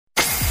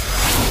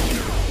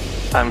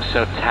I'm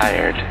so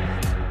tired.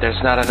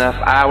 There's not enough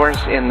hours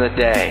in the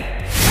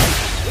day.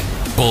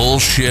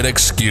 Bullshit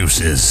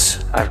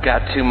excuses. I've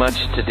got too much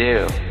to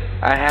do.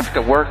 I have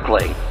to work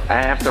late.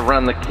 I have to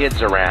run the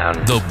kids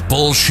around. The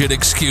bullshit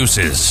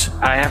excuses.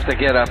 I have to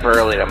get up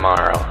early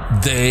tomorrow.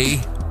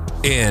 They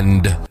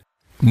end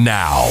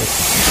now.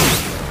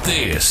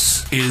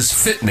 This is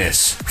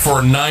fitness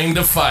for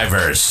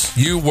 9-to-5ers.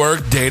 You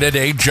work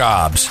day-to-day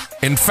jobs.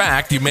 In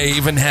fact, you may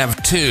even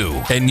have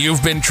two, and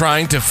you've been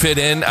trying to fit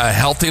in a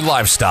healthy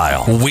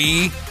lifestyle.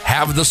 We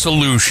have the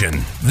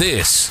solution.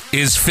 This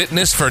is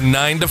fitness for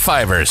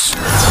 9-to-5ers.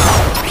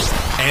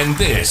 And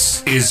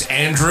this is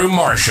Andrew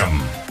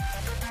Marsham.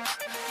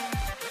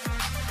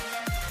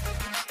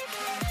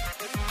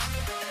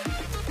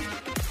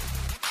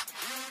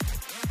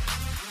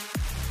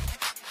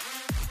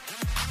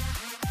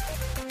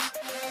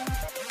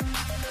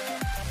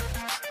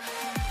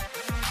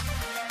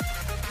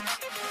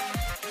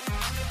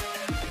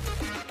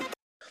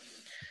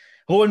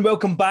 Hello and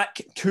welcome back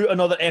to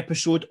another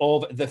episode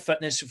of the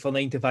Fitness for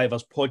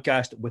 9-to-5ers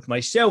podcast with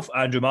myself,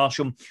 Andrew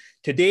Marsham.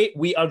 Today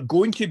we are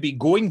going to be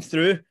going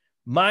through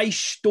my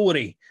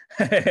story.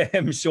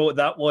 So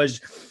that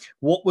was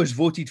what was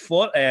voted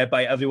for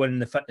by everyone in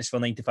the Fitness for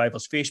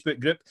 9-to-5ers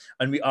Facebook group.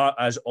 And we are,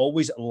 as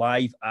always,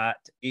 live at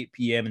 8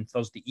 p.m. on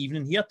Thursday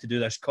evening here to do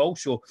this call.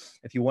 So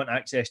if you want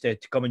access to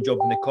come and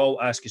jump on the call,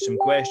 ask us some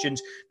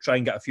questions, try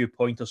and get a few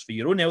pointers for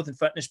your own health and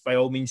fitness, by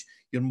all means,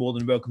 you're more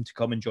than welcome to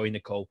come and join the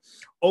call.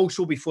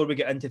 Also, before we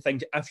get into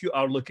things, if you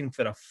are looking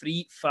for a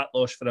free Fat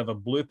Loss Forever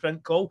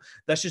blueprint call,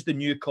 this is the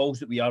new calls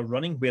that we are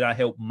running where I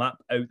help map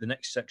out the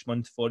next 6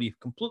 months for you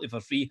completely for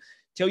free.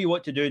 Tell you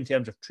what to do in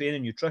terms of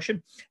training,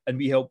 nutrition, and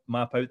we help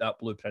map out that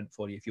blueprint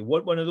for you. If you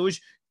want one of those,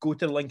 go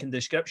to the link in the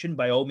description.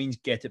 By all means,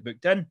 get it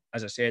booked in.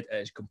 As I said, it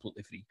is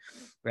completely free.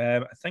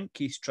 I think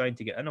he's trying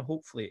to get in.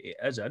 Hopefully it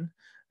is in.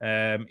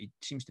 He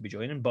seems to be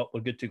joining, but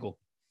we're good to go.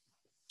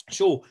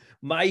 So,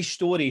 my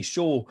story.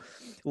 So,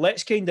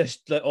 let's kind of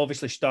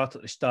obviously start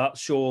at the start.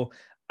 So,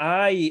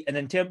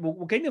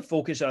 we'll kind of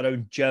focus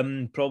around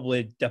gym,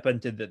 probably dip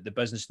into the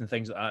business and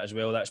things like that as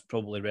well. That's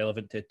probably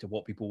relevant to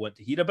what people want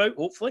to hear about,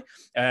 hopefully.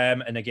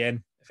 And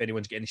again, if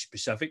anyone's got any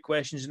specific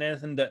questions and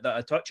anything that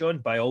I touch on,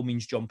 by all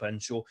means, jump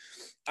in. So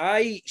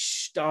I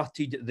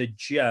started the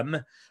gym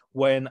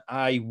when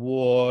I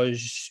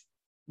was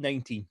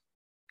 19.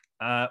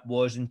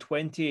 Was in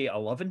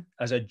 2011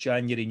 as a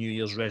January New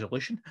Year's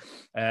resolution.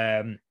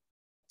 I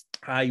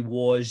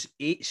was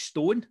 8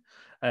 stone.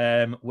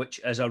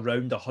 Which is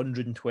around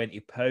 120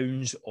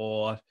 pounds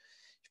or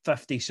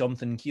 50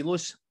 something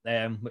kilos,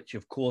 which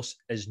of course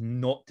is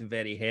not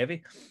very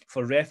heavy.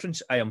 For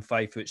reference, I am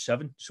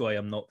 5'7", so I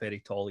am not very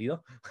tall either.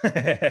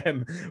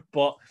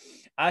 But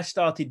I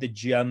started the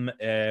gym.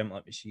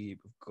 Let me see,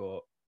 we've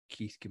got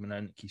Keith coming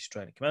in. Keith's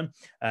trying to come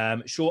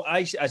in. So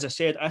as I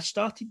said, I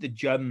started the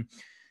gym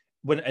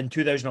in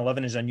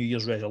 2011 as a New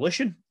Year's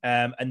resolution.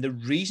 And the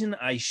reason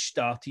I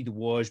started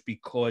was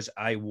because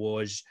I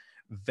was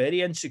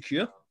very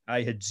insecure.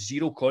 I had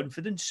zero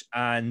confidence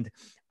and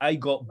I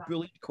got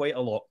bullied quite a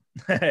lot.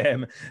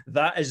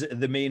 That is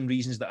the main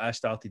reasons that I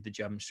started the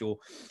gym. So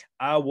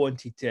I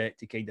wanted to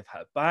kind of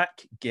hit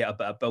back,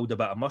 build a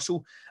bit of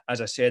muscle.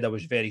 As I said, I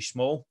was very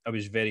small. I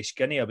was very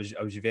skinny. I was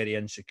very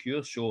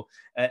insecure. So,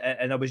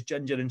 and I was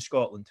ginger in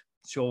Scotland.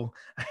 So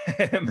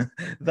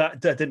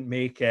that didn't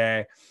make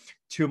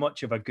too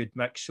much of a good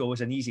mix. So it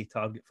was an easy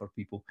target for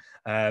people.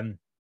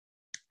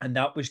 And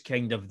that was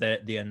kind of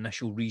the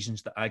initial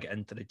reasons that I got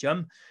into the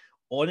gym.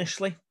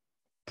 Honestly,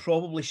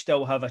 probably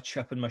still have a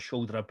chip on my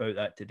shoulder about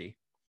that today.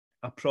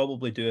 I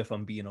probably do, if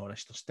I'm being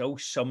honest. There's still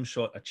some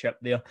sort of chip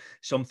there.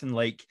 Something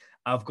like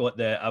I've got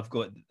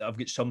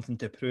something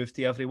to prove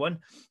to everyone.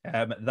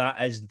 That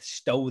is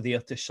still there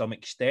to some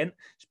extent.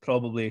 It's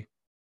probably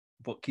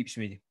what keeps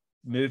me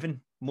moving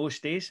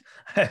most days.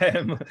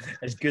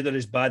 As good or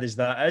as bad as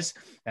that is,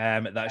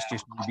 that's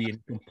just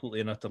being completely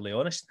and utterly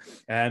honest.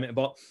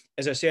 But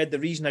as I said, the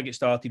reason I get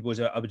started was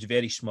I was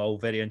very small,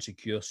 very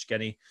insecure,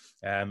 skinny,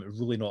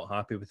 really not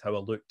happy with how I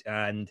looked,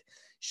 and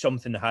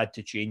something had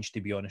to change,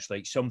 to be honest.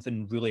 Like,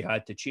 something really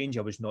had to change.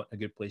 I was not in a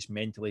good place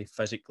mentally,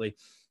 physically,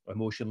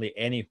 emotionally,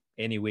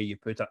 any way you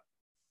put it.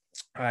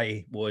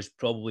 I was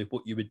probably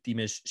what you would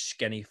deem as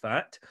skinny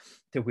fat,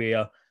 to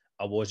where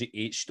I was at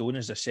 8 stone,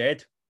 as I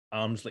said.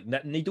 Arms like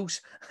knitting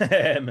needles,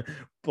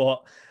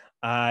 but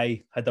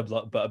I had a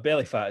bit of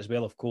belly fat as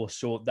well, of course.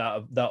 So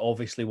that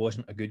obviously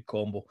wasn't a good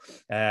combo.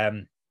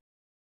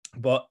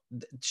 But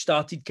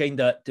started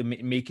kind of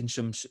making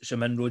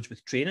some inroads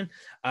with training.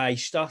 I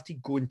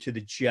started going to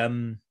the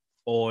gym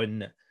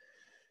on.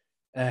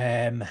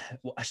 I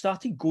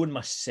started going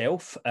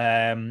myself.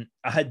 I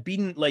had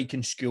been like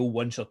in school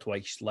once or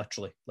twice,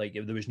 literally. Like,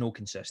 there was no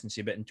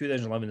consistency. But in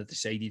 2011, I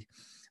decided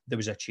there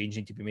was a change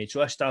need to be made.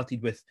 So I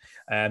started with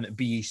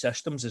BE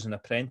Systems as an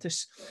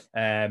apprentice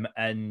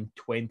in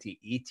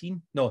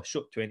 2018. No,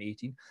 so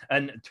 2018.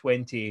 And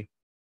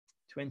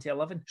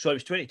 2011. So it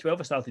was 2012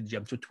 I started the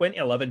gym. So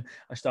 2011,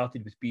 I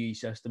started with BE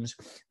Systems.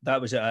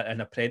 That was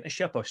an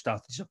apprenticeship. I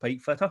started as a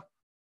pipe fitter.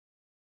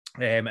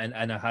 And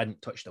I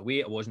hadn't touched a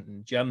weight. I wasn't in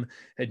the gym,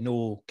 had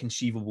no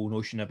conceivable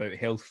notion about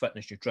health,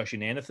 fitness,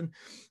 nutrition, anything.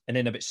 And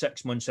then about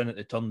 6 months in at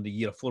the turn of the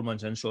year, 4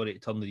 months in, sorry,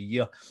 at the turn of the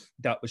year,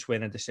 that was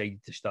when I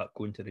decided to start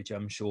going to the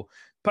gym. So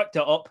picked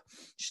it up,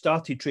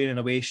 started training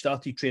away,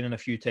 started training a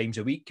few times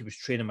a week. I was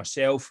training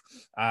myself.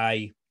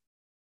 I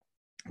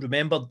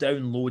remember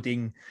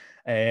downloading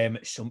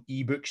some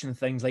ebooks and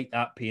things like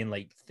that, paying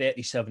like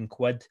 37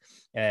 quid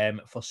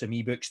for some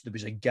ebooks. There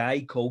was a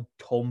guy called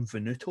Tom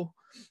Venuto.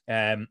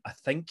 I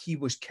think he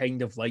was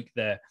kind of like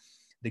the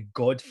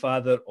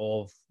godfather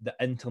of the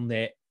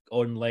internet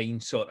online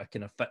sort of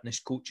kind of fitness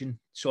coaching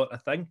sort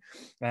of thing.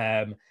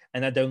 And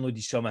I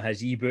downloaded some of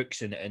his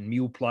ebooks and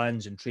meal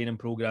plans and training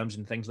programs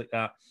and things like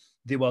that.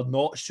 They were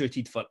not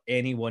suited for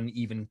anyone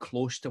even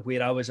close to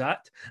where I was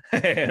at.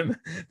 They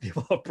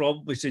were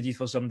probably suited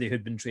for somebody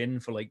who'd been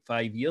training for like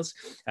 5 years.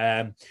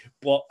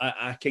 But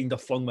I kind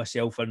of flung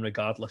myself in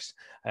regardless.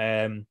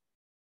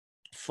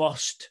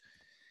 First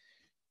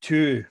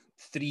 2,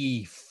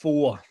 3,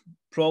 4,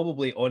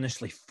 probably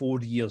honestly 4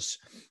 years,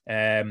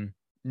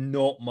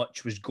 not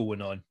much was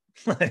going on.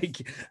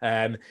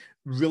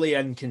 Really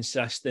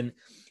inconsistent,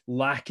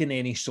 lacking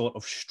any sort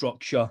of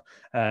structure.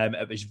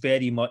 It was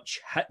very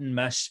much hit and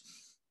miss.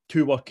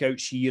 2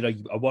 workouts here,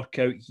 a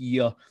workout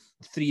here,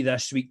 3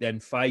 this week, then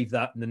 5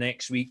 that in the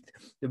next week.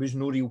 There was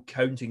no real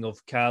counting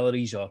of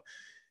calories or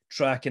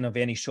tracking of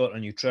any sort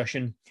of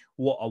nutrition.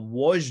 What I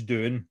was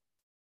doing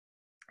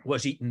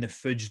was eating the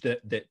foods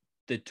that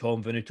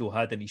Tom Venuto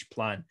had in his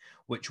plan,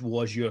 which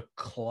was your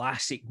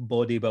classic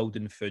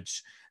bodybuilding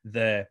foods,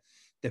 the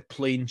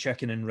plain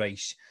chicken and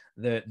rice,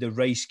 the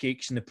rice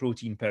cakes and the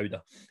protein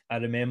powder. I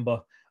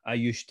remember I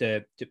used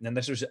to, and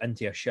this was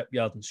into a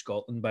shipyard in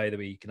Scotland, by the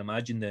way. You can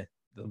imagine the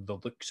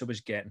looks I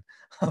was getting.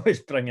 I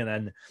was bringing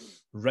in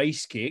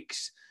rice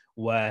cakes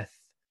with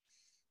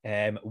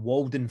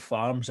Walden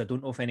Farms. I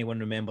don't know if anyone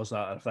remembers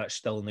that or if that's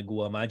still in the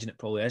go. I imagine it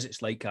probably is.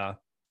 It's like a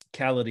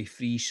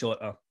calorie-free sort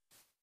of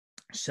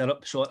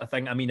syrup sort of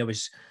thing. I mean, I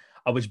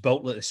was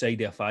built like the side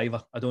of a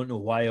fiver. I don't know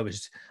why I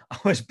was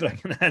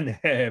bringing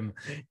in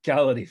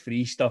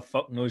calorie-free stuff.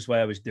 Fuck knows why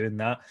I was doing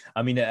that.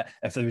 I mean,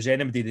 if there was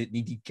anybody that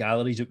needed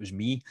calories, it was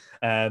me.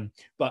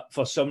 But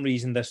for some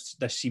reason, this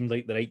seemed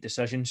like the right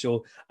decision.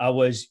 So I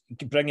was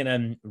bringing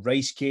in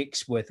rice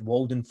cakes with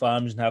Walden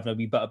Farms and having a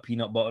wee bit of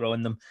peanut butter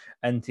on them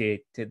into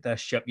this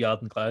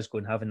shipyard in Glasgow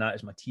and having that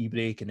as my tea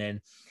break. And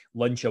then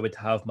lunch, I would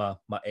have my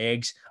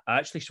eggs. I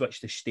actually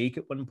switched to steak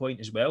at one point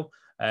as well.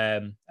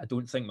 I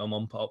don't think my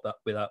mum put up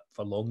with that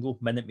for long though.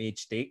 Minute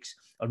steaks,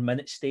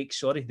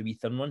 sorry, the wee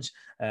thin ones.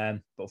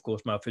 But of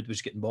course, my food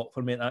was getting bought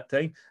for me at that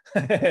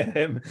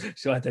time,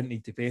 so I didn't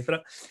need to pay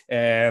for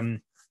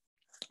it.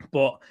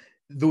 But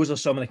those are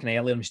some of the kind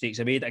of earlier mistakes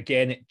I made.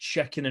 Again,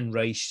 chicken and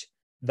rice.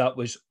 That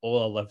was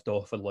all I lived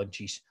off for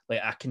lunches. Like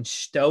I can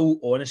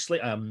still,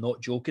 honestly, I'm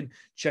not joking,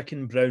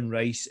 chicken, brown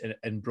rice,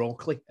 and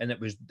broccoli, and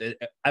it was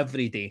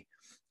every day.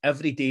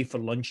 Every day for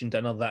lunch and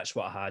dinner, that's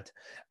what I had.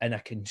 And I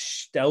can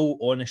still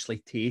honestly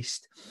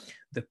taste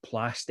the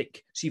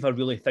plastic. See, if I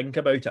really think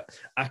about it,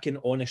 I can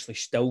honestly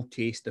still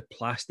taste the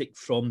plastic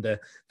from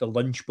the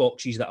lunch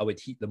boxes that I would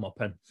heat them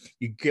up in.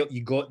 You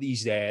got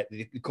these,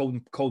 they call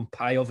them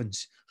pie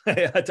ovens.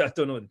 I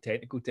don't know what the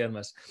technical term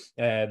is.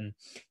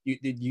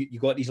 You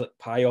got these like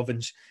pie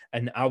ovens,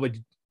 and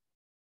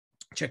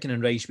chicken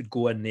and rice would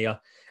go in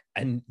there,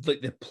 and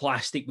like the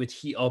plastic would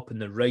heat up,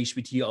 and the rice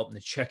would heat up, and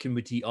the chicken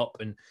would heat up,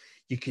 and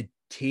you could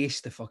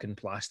taste the fucking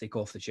plastic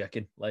off the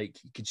chicken.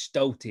 Like you could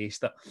still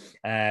taste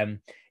it.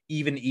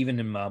 Even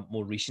in my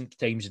more recent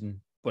times and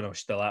when I was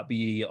still at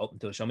BE up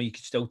until the summer, you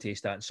could still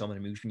taste that in some of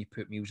the meals when you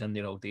put meals in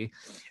there all day.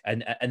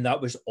 And that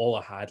was all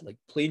I had, like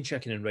plain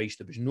chicken and rice.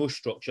 There was no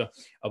structure.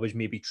 I was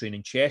maybe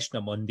training chest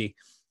on a Monday,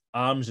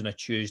 arms on a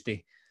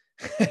Tuesday,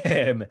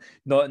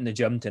 not in the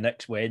gym till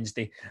next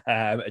Wednesday,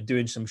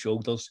 doing some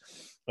shoulders,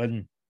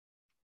 and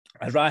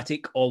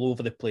erratic all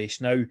over the place.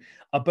 Now,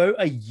 about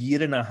a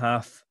year and a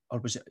half, or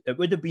was it? It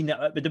would have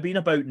been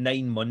about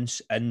 9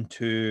 months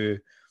into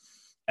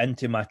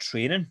my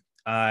training.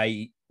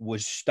 I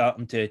was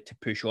starting to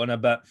push on a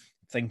bit,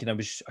 thinking I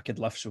could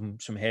lift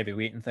some heavy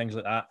weight and things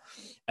like that.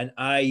 And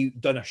I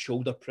done a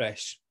shoulder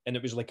press, and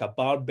it was like a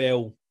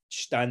barbell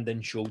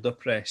standing shoulder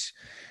press.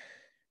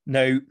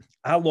 Now,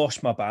 I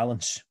lost my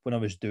balance when I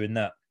was doing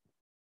that.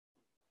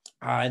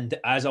 And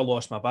as I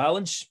lost my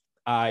balance,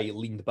 I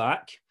leaned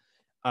back.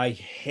 I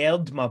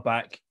heard my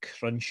back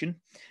crunching.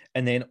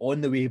 And then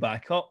on the way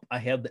back up, I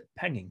heard it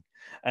pinging.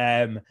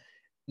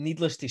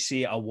 Needless to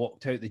say, I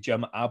walked out the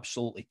gym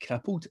absolutely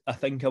crippled. I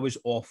think I was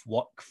off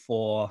work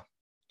for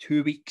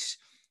 2 weeks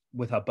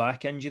with a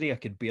back injury. I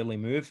could barely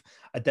move.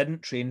 I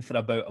didn't train for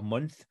about a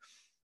month.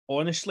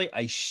 Honestly,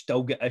 I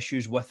still get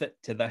issues with it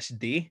to this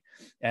day,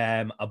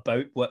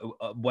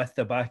 with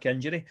the back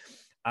injury.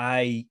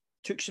 I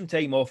took some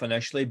time off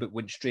initially, but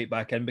went straight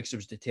back in because I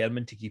was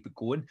determined to keep it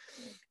going.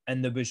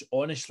 And there was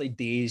honestly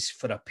days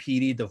for a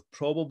period of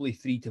probably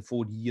 3 to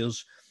 4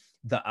 years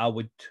that I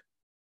would,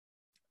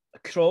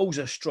 crawl's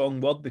a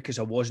strong word because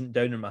I wasn't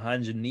down on my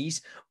hands and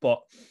knees,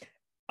 but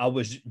I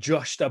was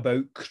just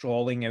about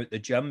crawling out the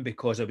gym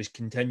because I was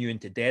continuing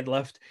to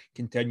deadlift,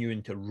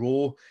 continuing to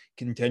row,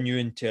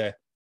 continuing to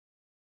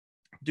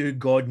do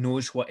God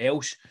knows what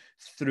else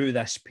through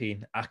this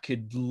pain. I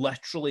could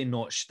literally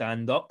not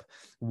stand up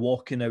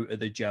walking out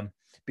of the gym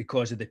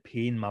because of the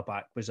pain my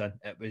back was in.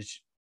 It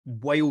was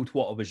wild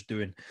what I was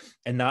doing.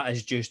 And that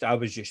is just, I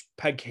was just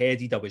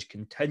pig-headed. I was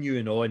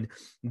continuing on.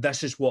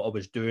 This is what I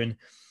was doing.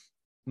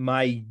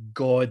 My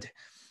God,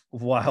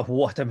 wow,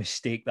 what a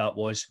mistake that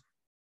was.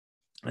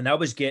 And I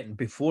was getting,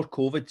 before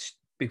COVID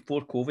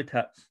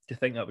hit, to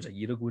think that was a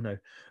year ago now.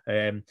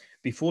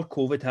 Before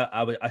COVID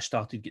hit, I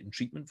started getting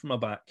treatment for my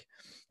back.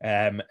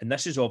 And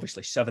this is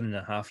obviously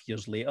 7.5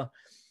 years later.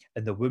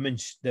 And the woman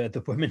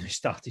who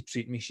started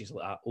treating me, she's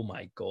like, oh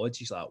my God.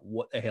 She's like,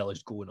 what the hell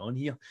is going on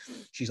here?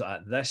 She's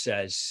like, this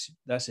is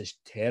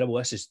terrible.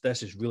 This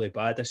is really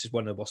bad. This is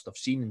one of the worst I've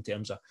seen in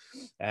terms of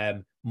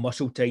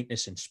muscle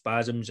tightness and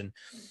spasms, and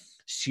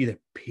see the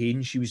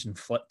pain she was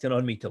inflicting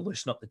on me to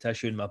loosen up the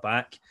tissue in my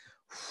back.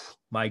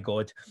 My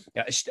God.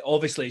 Yeah, it's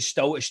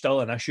still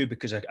an issue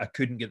because I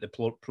couldn't get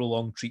the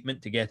prolonged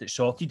treatment to get it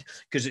sorted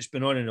because it's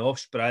been on and off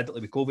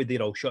sporadically with COVID.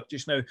 They're all shut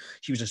just now.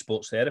 She was a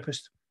sports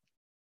therapist.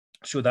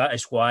 So that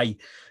is why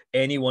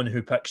anyone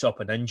who picks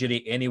up an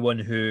injury, anyone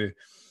who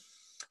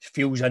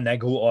feels a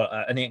niggle or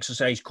an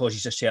exercise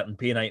causes a certain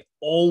pain, I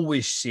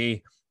always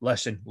say,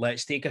 listen,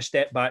 let's take a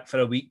step back for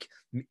a week.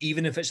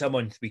 Even if it's a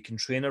month, we can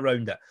train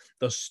around it.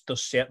 There's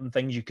certain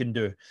things you can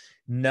do.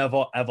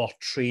 Never, ever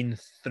train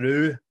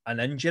through an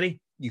injury.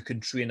 You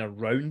can train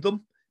around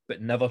them,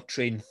 but never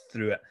train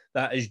through it.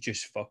 That is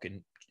just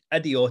fucking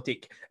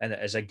idiotic, and it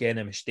is, again,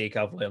 a mistake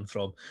I've learned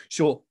from.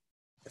 So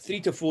 3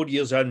 to 4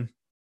 years in,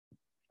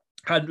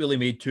 hadn't really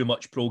made too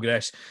much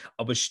progress.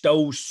 I was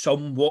still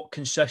somewhat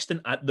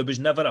consistent. There was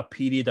never a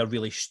period I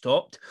really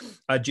stopped.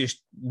 I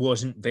just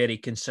wasn't very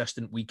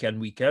consistent week in,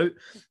 week out.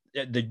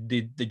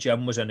 The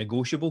gym was a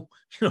negotiable.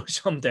 You know,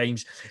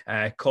 sometimes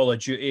Call of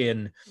Duty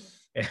and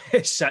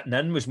sitting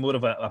in was more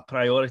of a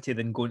priority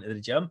than going to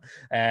the gym,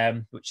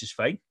 which is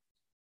fine.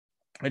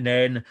 And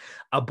then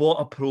I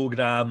bought a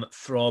program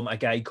from a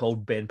guy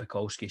called Ben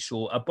Pekulski.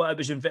 So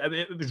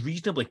it was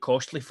reasonably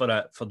costly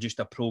for just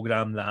a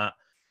program that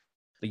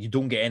you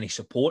don't get any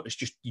support. It's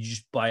just, you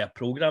just buy a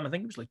program. I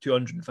think it was like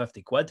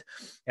 250 quid.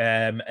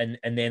 And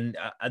then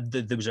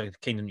there was a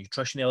kind of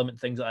nutrition element,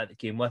 things like that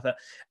came with it.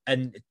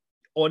 And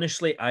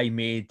honestly, I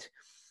made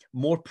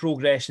more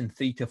progress in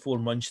 3 to 4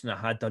 months than I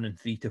had done in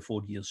 3 to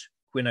 4 years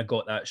when I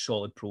got that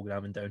solid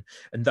programming down.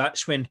 And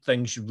that's when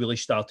things really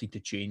started to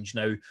change.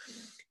 Now,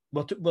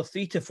 we're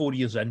 3 to 4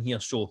 years in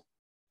here. So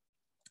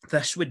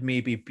this would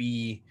maybe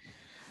be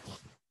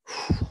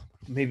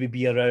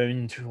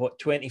around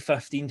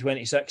 2015,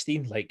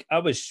 2016. Like, I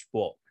was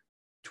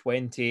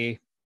 22,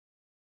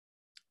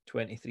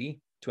 23.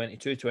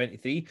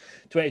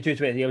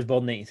 I was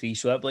born in 93,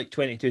 so I'd be like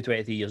 22,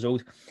 23 years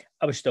old.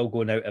 I was still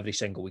going out every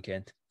single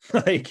weekend.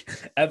 Like,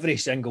 every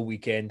single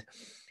weekend,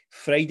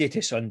 Friday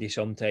to Sunday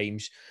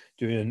sometimes,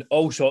 doing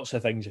all sorts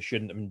of things I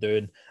shouldn't have been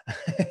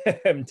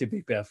doing, to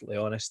be perfectly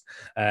honest.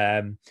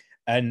 And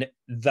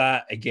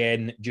that,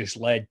 again, just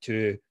led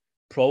to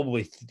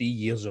probably 3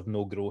 years of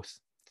no growth.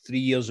 3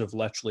 years of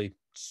literally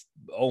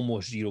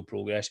almost zero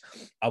progress.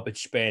 I would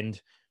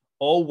spend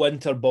all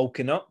winter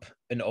bulking up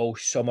and all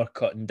summer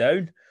cutting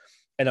down,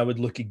 and I would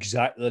look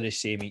exactly the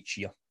same each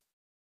year.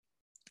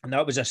 And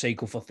that was a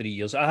cycle for 3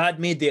 years. I had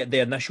made the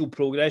initial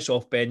progress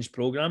off Ben's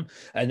program,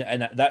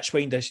 and that's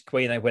when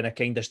I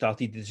kind of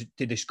started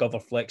to discover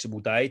flexible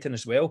dieting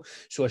as well.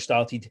 So I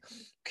started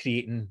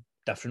creating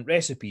different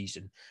recipes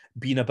and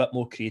being a bit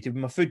more creative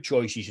with my food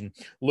choices and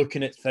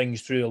looking at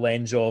things through the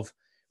lens of,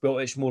 well,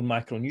 it's more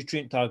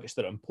macronutrient targets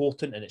that are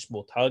important, and it's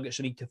more targets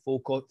I need to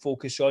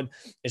focus on,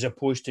 as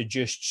opposed to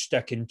just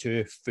sticking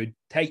to food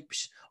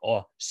types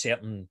or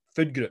certain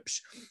food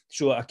groups.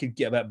 So I could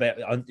get a bit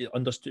better,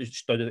 understood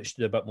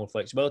a bit more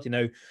flexibility.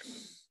 Now,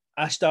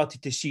 I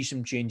started to see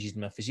some changes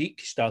in my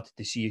physique, started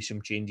to see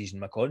some changes in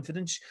my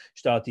confidence,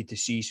 started to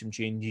see some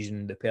changes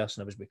in the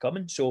person I was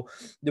becoming. So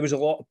there was a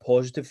lot of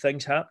positive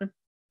things happening.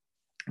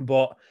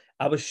 But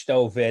I was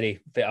still a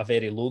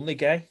very lonely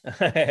guy.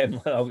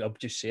 I'll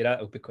just say that.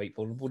 I'll be quite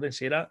vulnerable to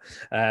say that.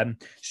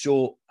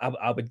 So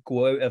I would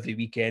go out every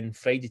weekend,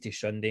 Friday to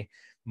Sunday,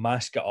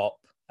 mask it up,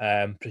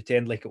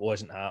 pretend like it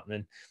wasn't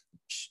happening,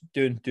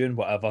 doing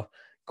whatever,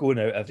 going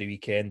out every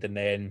weekend, and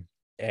then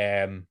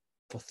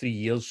for 3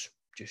 years,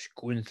 just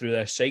going through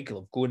this cycle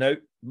of going out.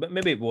 But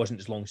maybe it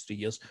wasn't as long as 3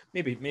 years,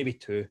 maybe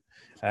two.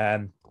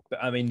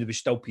 But I mean, there was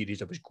still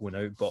periods I was going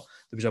out, but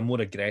there was a more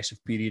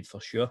aggressive period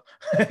for sure.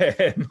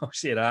 I'll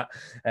say that.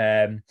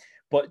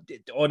 But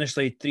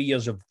honestly, 3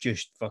 years of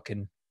just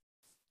fucking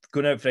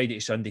going out Friday to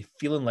Sunday,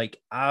 feeling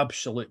like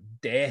absolute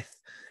death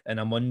on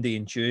a Monday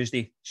and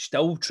Tuesday,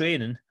 still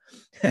training,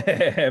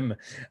 and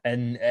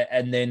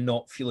then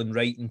not feeling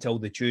right until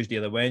the Tuesday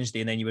or the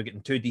Wednesday, and then you were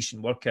getting 2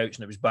 decent workouts,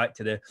 and it was back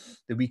to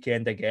the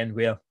weekend again,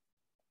 where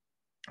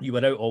you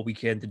were out all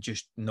weekend and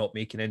just not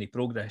making any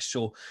progress.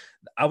 So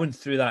I went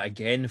through that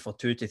again for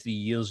 2 to 3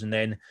 years, and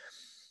then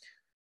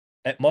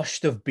It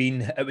must have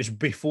been, it was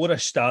before I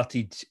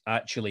started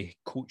actually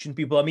coaching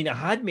people. I mean, I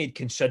had made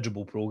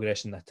considerable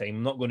progress in that time.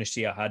 I'm not going to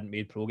say I hadn't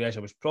made progress. I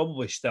was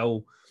probably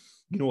still,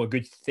 a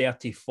good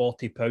 30,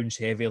 40 pounds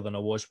heavier than I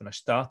was when I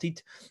started.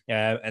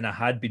 And I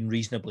had been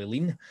reasonably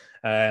lean.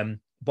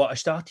 But I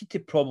started to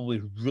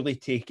probably really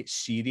take it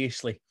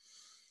seriously.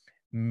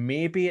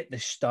 Maybe at the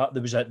start,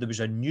 there was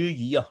a new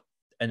year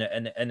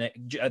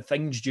and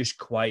things just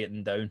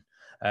quietened down.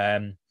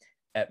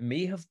 It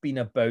may have been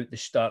about the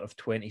start of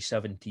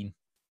 2017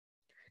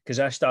 because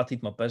I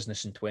started my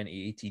business in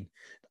 2018.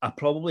 I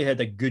probably had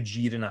a good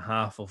year and a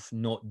half of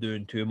not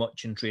doing too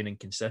much and training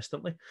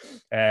consistently.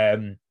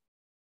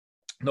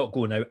 Not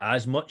going out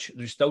as much.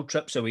 There's still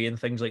trips away and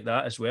things like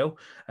that as well.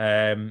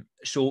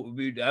 So,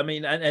 I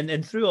mean,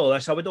 and through all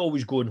this, I would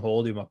always go on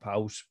holiday with my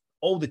pals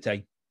all the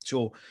time.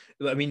 So,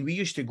 I mean, we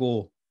used to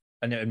go,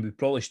 and we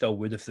probably still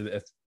would if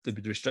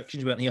the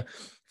restrictions weren't here,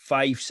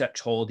 5-6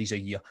 holidays a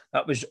year.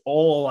 That was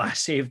all I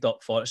saved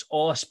up for. It's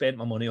all I spent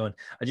my money on.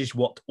 I just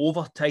worked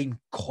overtime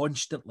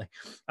constantly.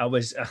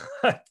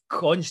 I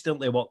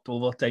constantly worked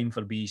overtime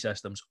for BE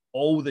Systems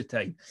all the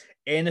time.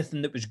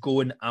 Anything that was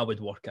going, I would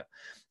work it.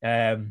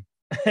 And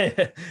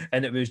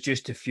it was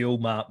just to fuel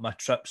my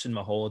trips and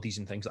my holidays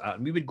and things like that.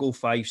 And we would go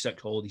 5-6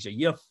 holidays a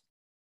year.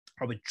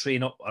 I would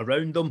train up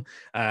around them.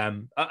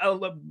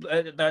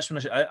 That's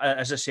when,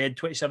 as I said,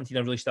 2017,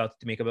 I really started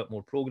to make a bit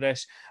more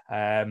progress.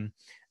 And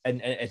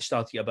it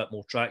started to get a bit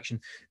more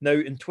traction. Now,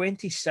 in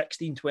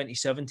 2016,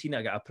 2017,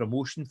 I got a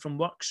promotion from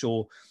work.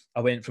 So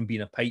I went from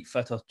being a pipe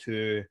fitter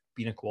to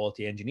being a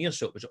quality engineer.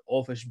 So it was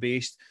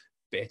office-based,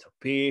 better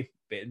pay,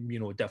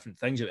 different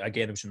things.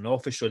 Again, it was in an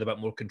office, so I had a bit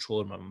more control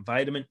of my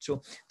environment.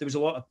 So there was a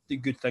lot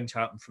of good things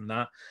happening from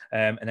that.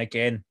 And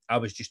again, I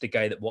was just a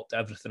guy that worked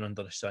everything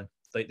under the sun.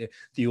 Like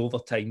the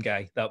overtime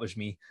guy, that was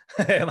me.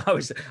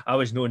 I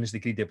was known as the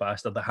greedy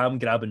bastard, the ham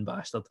grabbing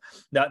bastard.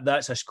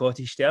 That's a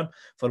Scottish term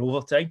for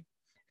overtime.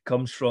 It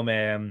comes from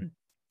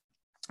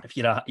if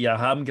you're a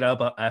ham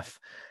grabber, if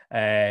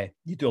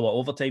you do a lot of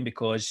overtime,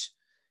 because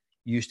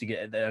you used to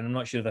get, and I'm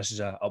not sure if this is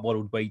a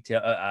worldwide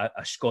term,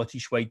 a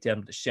Scottish wide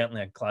term, but it's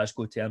certainly a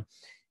Glasgow term.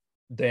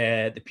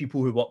 The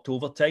people who worked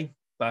overtime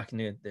back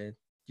in the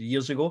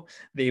years ago,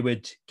 they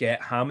would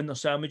get ham in their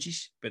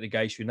sandwiches, but the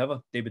guys who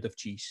never, they would have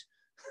cheese.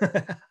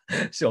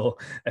 So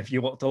if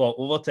you worked a lot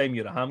overtime,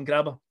 you're a ham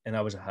grabber, and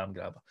I was a ham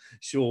grabber.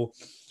 So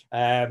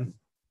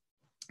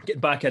getting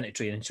back into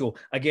training. So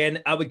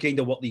again, I would kind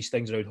of work these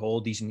things around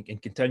holidays and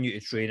continue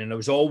to train. And I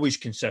was always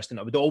consistent.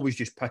 I would always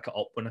just pick it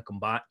up when I come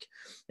back.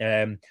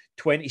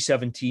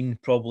 2017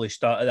 probably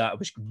started that. I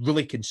was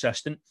really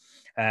consistent.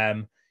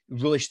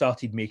 Really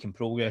started making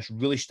progress.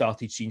 Really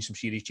started seeing some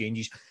serious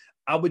changes.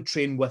 I would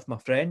train with my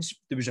friends.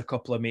 There was a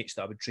couple of mates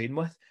that I would train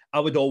with. I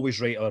would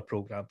always write our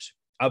programs.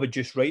 I would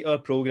just write our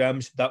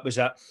programs. That was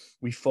it.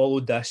 We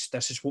followed this.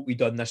 This is what we've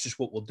done. This is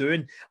what we're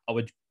doing. I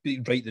would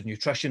write the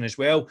nutrition as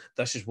well.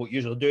 This is what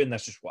you're doing.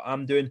 This is what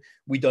I'm doing.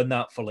 We done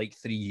that for like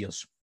 3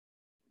 years.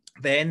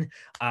 Then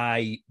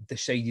I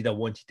decided I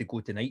wanted to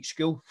go to night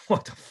school.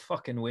 What a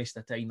fucking waste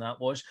of time that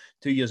was.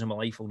 2 years of my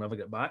life I'll never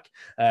get back.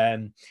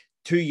 2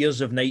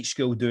 years of night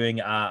school doing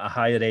a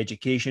higher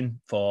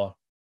education for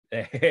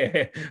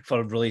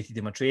related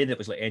to my trade. It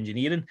was like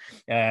engineering.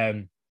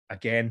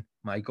 Again,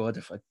 my God,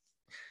 if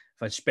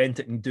I'd spent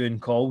it in doing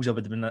calls, I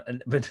would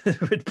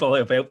probably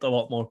have helped a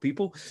lot more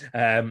people,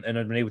 and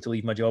I'd been able to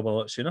leave my job a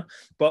lot sooner.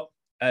 But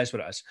that's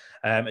what it is.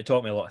 It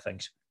taught me a lot of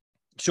things.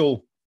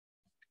 So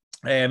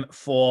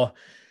for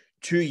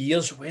 2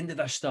 years, when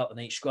did I start the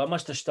night school? I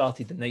must have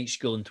started the night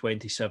school in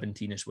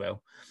 2017 as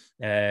well.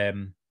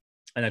 And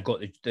I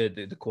got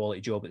the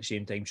quality job at the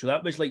same time. So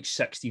that was like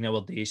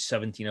 16-hour days,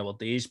 17-hour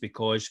days,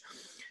 because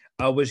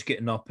I was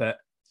getting up at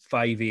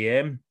 5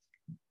 a.m.,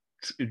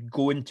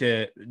 going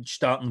to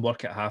start and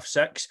work at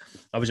 6:30.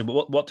 I was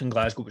worked in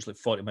Glasgow, which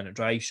was like 40-minute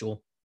drive.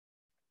 So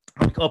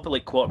I'd up at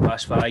like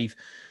 5:15,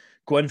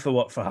 go in for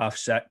work for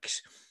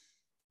 6:30,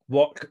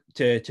 work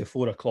to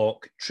 4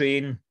 o'clock,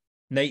 train.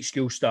 Night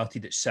school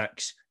started at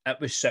 6. It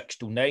was 6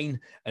 till 9,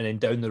 and then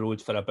down the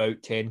road for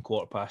about 10,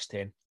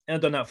 10:15. And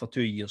I've done that for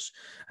 2 years.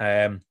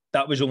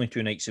 That was only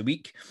 2 nights a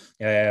week.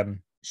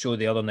 So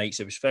the other nights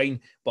it was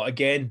fine. But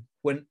again,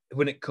 when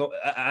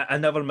I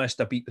never missed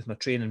a beat with my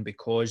training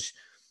because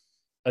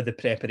of the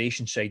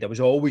preparation side. I was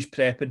always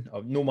prepping,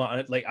 no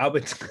matter, like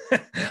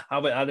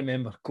I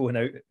remember going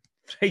out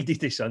Friday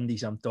to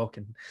Sundays, I'm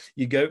talking,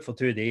 you go out for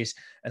 2 days,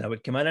 and I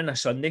would come in on a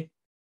Sunday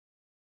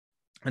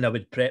and I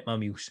would prep my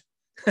meals.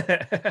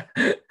 I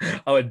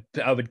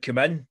would come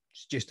in,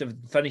 just to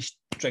finish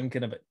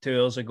drinking about 2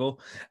 hours ago,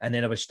 and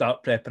then I would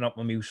start prepping up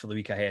my meals for the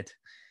week ahead.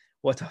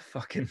 What a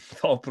fucking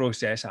thought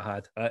process I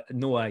had.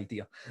 No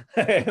idea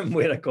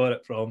where I got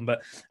it from,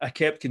 but I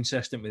kept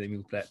consistent with the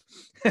meal prep.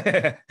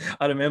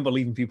 I remember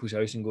leaving people's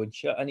house and going,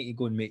 shit, I need to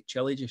go and make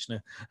chili just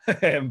now.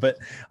 But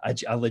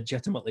I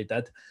legitimately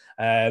did.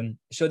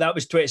 So that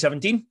was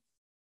 2017.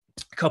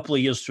 A couple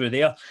of years through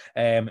there,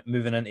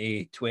 moving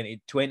into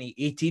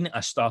 2018, I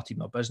started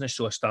my business.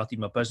 So I started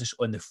my business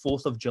on the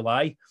 4th of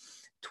July,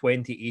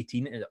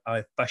 2018. I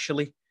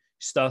officially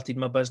started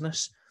my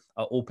business.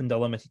 I opened a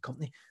limited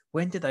company.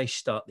 When did I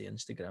start the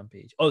Instagram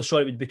page? Oh,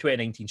 sorry, it would be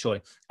 2019.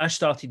 Sorry. I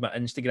started my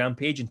Instagram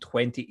page in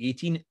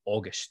 2018,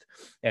 August.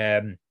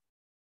 And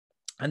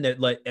it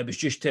was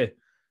just to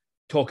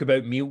talk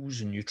about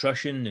meals and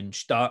nutrition and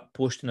start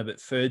posting about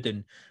food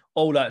and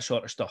all that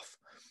sort of stuff.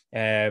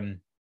 And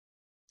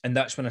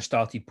that's when I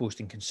started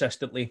posting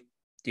consistently,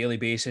 daily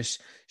basis,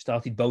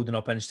 started building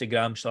up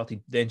Instagram,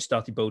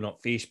 started building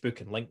up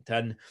Facebook and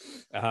LinkedIn.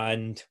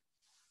 And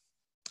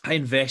I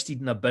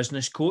invested in a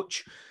business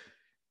coach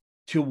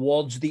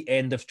towards the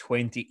end of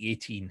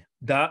 2018.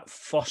 That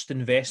first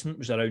investment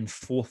was around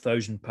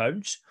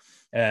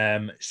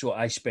 £4,000. So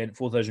I spent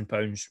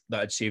 £4,000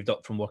 that I'd saved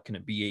up from working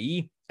at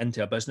BAE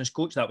into a business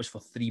coach. That was for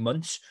 3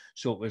 months.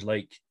 So it was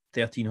like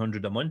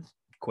 £1,300 a month,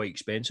 quite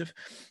expensive.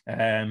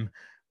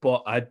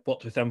 But I'd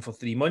worked with him for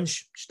 3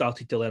 months,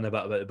 started to learn a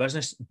bit about the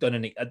business,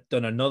 done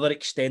another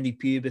extended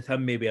period with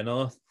him, maybe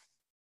another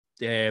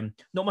no, it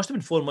must have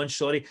been 4 months,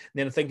 sorry. And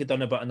then I think I'd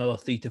done about another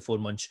 3 to 4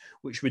 months,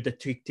 which would have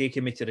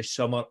taken me to the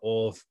summer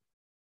of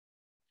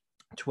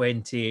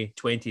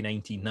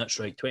 2019. That's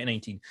right,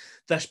 2019. At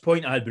this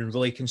point, I had been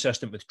really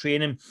consistent with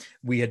training.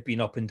 We had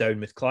been up and down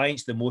with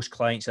clients. The most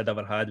clients I'd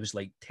ever had was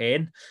like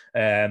 10.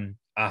 I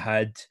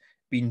had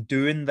been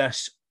doing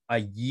this a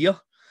year.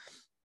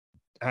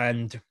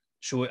 And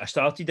so I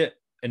started it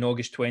in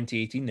August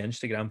 2018, the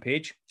Instagram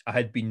page. I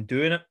had been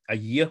doing it a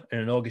year,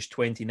 and in August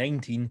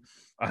 2019,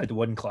 I had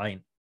 1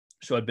 client.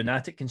 So I'd been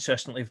at it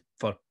consistently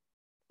for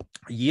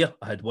a year.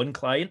 I had 1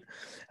 client.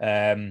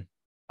 I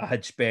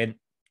had spent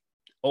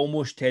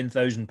almost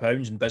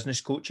 £10,000 in business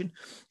coaching.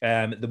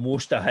 The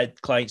most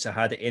clients I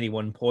had at any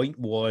one point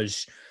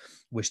was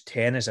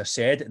 10, as I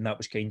said, and that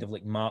was kind of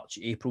like March,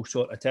 April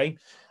sort of time.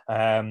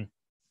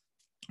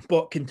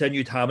 But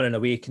continued hammering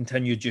away,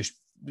 continued just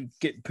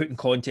putting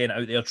content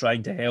out there,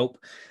 trying to help.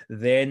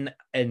 Then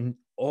in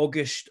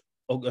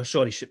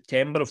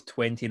September of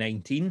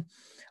 2019,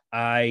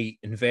 I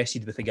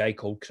invested with a guy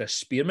called Chris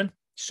Spearman.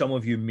 Some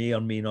of you may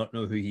or may not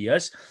know who he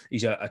is.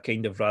 He's a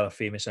kind of rather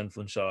famous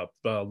influencer,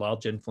 rather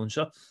large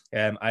influencer,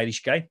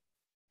 Irish guy.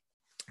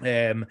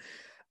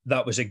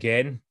 That was,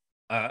 again,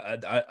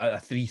 a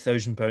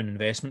 £3,000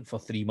 investment for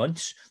 3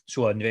 months.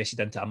 So I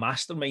invested into a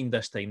mastermind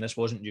this time. This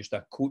wasn't just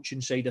a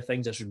coaching side of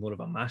things. This was more of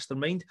a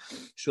mastermind.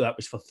 So that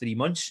was for 3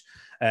 months.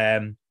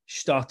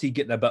 Started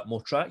getting a bit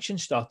more traction,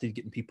 started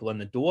getting people in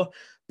the door,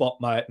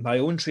 but my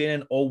own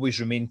training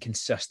always remained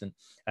consistent.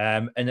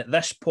 And at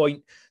this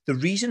point, the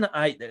reason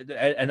I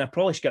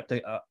probably skipped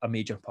a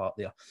major part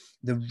there.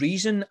 The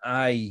reason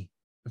I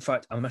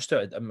missed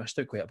out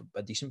quite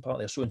a decent part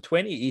there. So in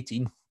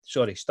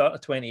start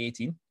of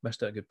 2018,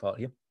 missed out a good part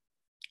here.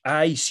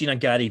 I seen a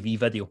Gary Vee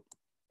video.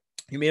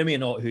 You may or may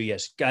not know who he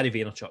is, Gary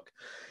Vaynerchuk.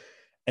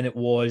 And it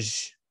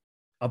was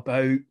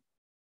about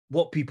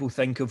what people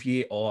think of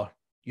you, or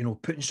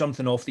putting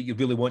something off that you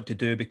really want to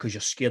do because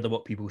you're scared of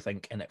what people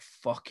think. And it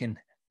fucking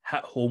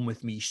hit home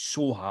with me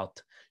so hard.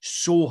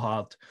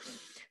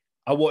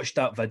 I watched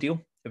that video.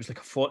 It was like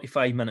a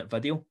 45-minute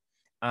video.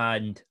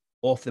 And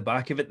off the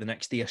back of it, the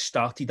next day I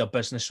started a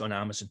business on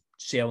Amazon,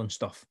 selling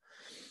stuff.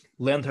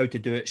 Learned how to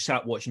do it,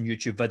 sat watching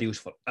YouTube videos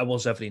for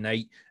hours every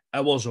night,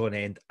 hours on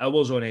end,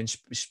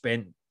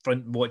 spent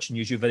watching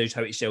YouTube videos,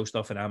 how to sell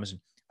stuff on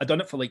Amazon. I'd done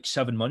it for like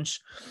 7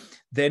 months.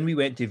 Then we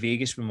went to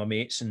Vegas with my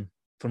mates and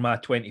for my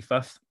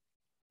 25th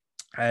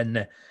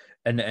in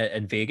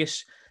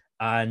Vegas.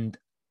 And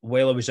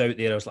while I was out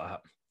there, I was like,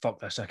 fuck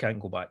this, I can't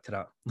go back to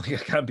that. Like,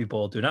 I can't be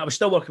bothered doing that. I was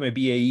still working with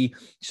BAE,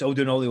 still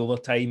doing all the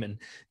overtime, and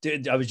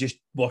I was just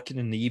working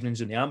in the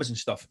evenings on the Amazon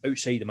stuff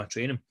outside of my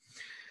training.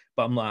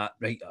 But I'm like,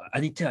 right,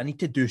 I need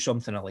to do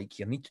something I like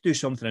here. I need to do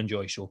something I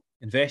enjoy. So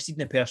invested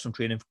in a personal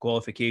training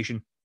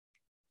qualification.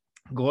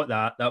 Got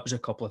that. That was a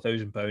couple of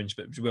 £1,000,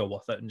 but it was well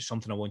worth it, and it's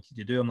something I wanted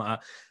to do. I'm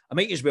like, I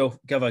might as well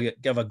give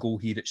a go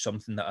here. It's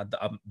something that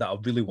I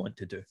really want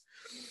to do.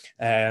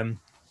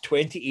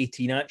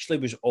 2018 actually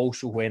was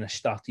also when I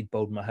started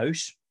building my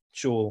house.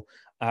 So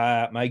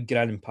my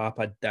gran and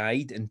papa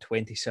died in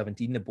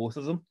 2017, the both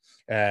of them,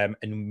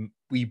 and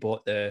we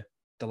bought the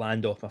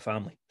land off my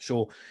family.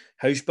 So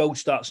house build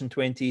starts in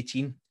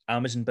 2018.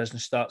 Amazon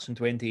business starts in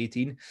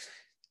 2018.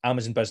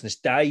 Amazon business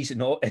dies in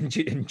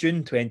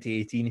June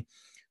 2018.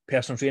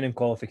 Personal training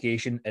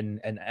qualification and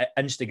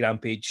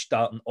Instagram page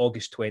start in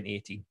August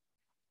 2018.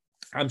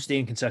 I'm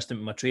staying consistent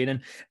with my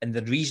training, and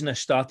the reason I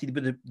started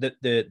with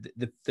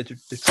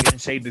the training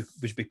side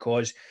was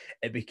because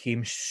it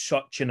became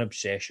such an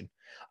obsession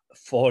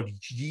for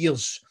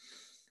years.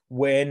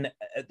 When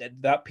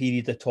that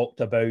period I talked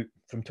about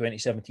from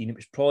 2017, it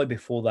was probably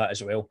before that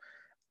as well.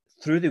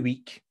 Through the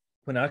week,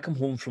 when I come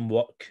home from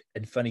work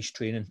and finish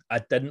training, I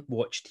didn't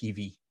watch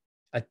TV.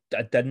 I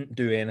didn't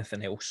do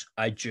anything else.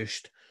 I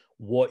just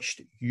watched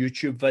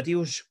YouTube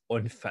videos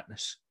on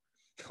fitness,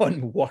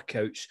 on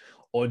workouts,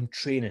 on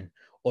training,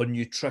 on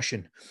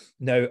nutrition.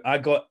 Now, I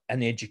got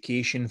an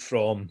education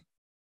from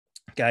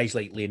guys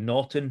like Lane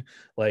Norton,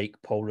 like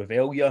Paul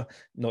Revelia.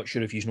 Not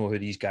sure if you know who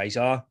these guys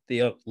are.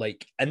 They are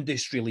like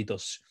industry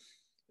leaders.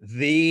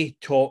 They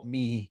taught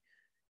me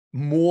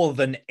more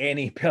than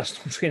any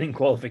personal training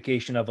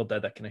qualification ever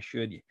did, I can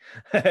assure you.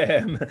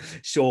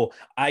 So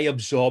I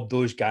absorbed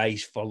those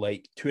guys for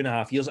like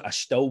 2.5 years. I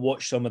still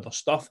watch some of their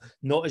stuff,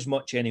 not as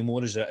much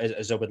anymore as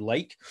I would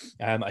like.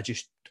 I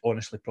just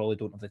honestly probably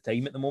don't have the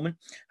time at the moment.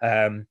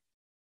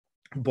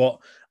 But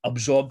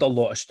absorbed a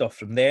lot of stuff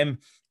from them.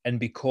 And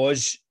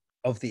because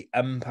of the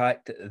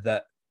impact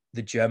that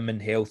the gym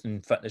and health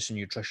and fitness and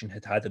nutrition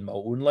had in my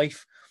own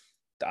life,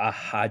 that I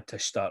had to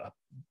start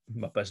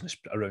my business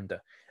around it.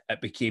 It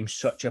became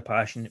such a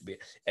passion.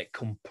 It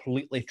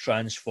completely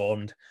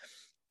transformed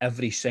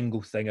every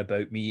single thing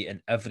about me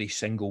in every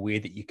single way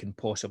that you can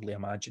possibly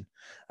imagine.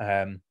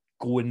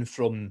 Going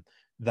from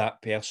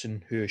that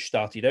person who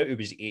started out, who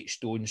was 8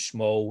 stone,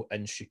 small,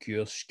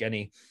 insecure,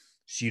 skinny,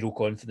 zero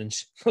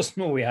confidence. There's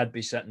no way I'd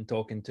be sitting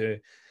talking to.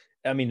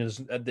 I mean,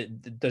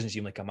 it doesn't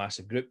seem like a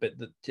massive group, but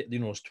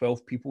there's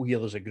 12 people here.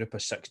 There's a group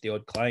of 60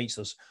 odd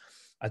clients.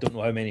 I don't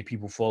know how many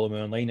people follow me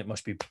online. It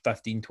must be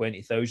 15,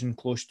 20,000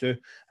 close to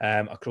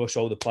across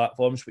all the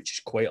platforms, which is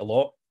quite a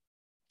lot.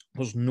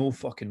 There's no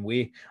fucking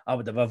way I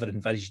would have ever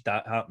envisaged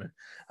that happening.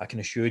 I can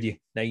assure you,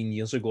 9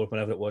 years ago,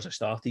 whenever it was I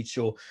started.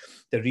 So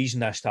the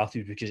reason I started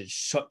was because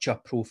it's such a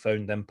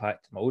profound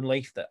impact in my own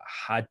life that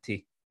I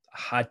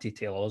had to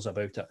tell others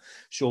about it.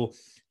 So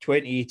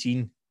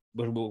 2018,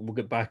 we'll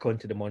get back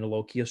onto the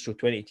monologue here. So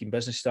 2018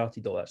 business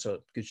started, all that sort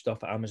of good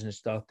stuff at Amazon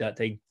started that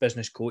time.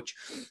 Business coach,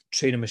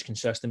 training was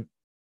consistent.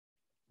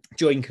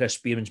 Joined Chris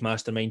Spearman's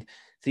mastermind,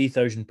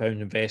 £3,000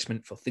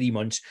 investment for 3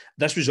 months.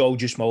 This was all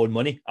just my own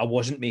money. I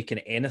wasn't making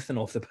anything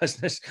off the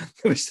business.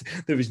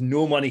 There was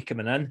no money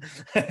coming in.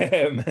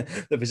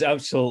 There was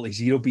absolutely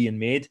zero being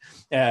made.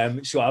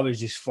 So I was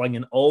just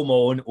flinging all my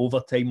own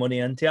overtime money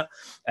into it.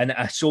 And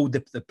I sold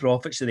the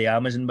profits of the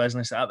Amazon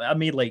business. I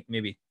made like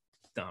maybe,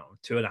 I don't know,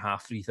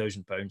 £2,500,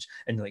 £3,000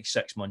 in like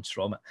 6 months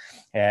from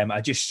it. I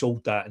just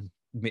sold that and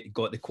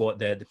got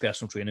the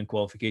personal training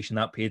qualification.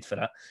 That paid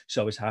for it.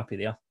 So I was happy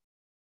there.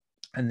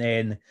 And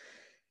then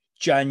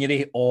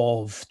January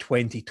of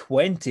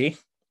 2020,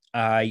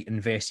 I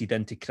invested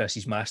into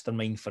Chris's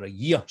mastermind for a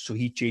year. So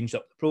he changed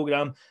up the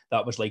program.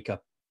 That was like a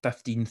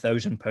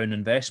 £15,000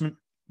 investment.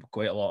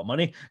 Quite a lot of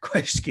money,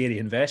 quite a scary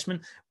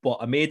investment, but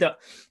I made it.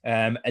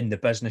 And the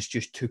business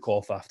just took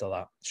off after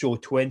that. So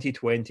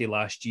 2020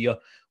 last year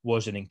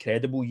was an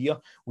incredible year.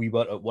 We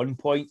were at one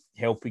point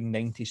helping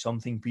 90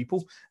 something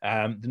people.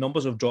 The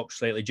numbers have dropped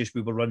slightly, just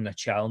we were running a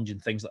challenge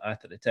and things like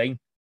that at the time.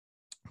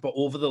 But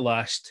over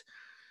the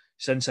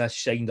since I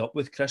signed up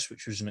with Chris,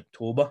 which was in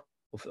October,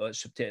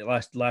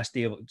 last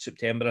day of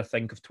September, I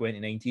think, of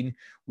 2019,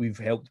 we've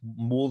helped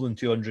more than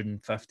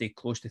 250,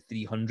 close to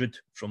 300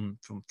 from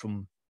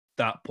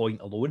that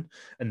point alone.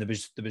 And there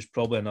was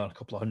probably another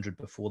couple of hundred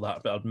before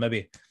that, but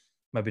maybe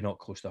not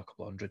close to a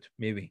couple of hundred,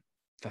 maybe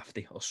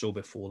 50 or so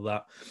before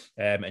that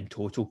in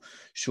total.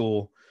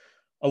 So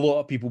a lot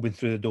of people been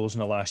through the doors in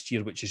the last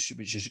year, which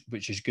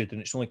is good,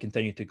 and it's only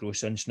continued to grow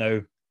since now.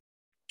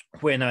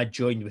 When I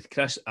joined with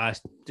Chris, I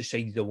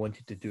decided I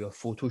wanted to do a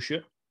photo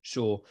shoot.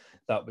 So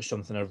that was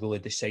something I really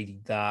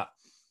decided that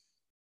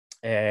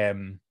I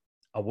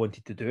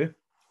wanted to do.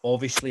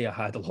 Obviously, I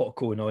had a lot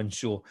going on.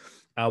 So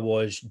I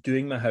was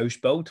doing my house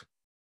build.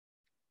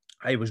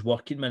 I was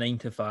working my 9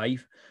 to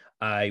 5.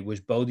 I was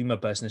building my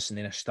business, and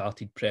then I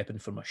started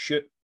prepping for my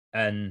shoot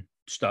in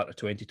start of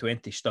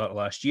 2020, start of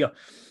last year.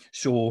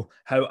 So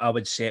how I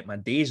would set my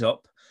days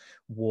up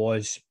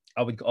was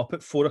I would get up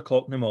at 4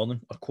 o'clock in the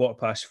morning or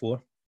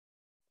 4:15.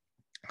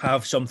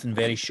 Have something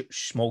very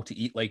small to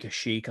eat, like a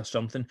shake or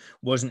something.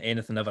 Wasn't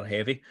anything ever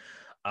heavy.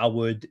 I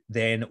would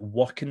then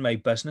work in my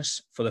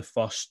business for the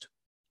first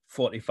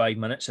 45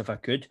 minutes if I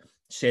could,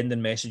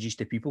 sending messages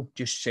to people,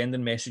 just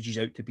sending messages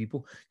out to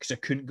people, because I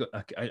couldn't go.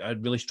 I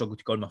really struggled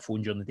to go on my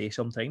phone during the day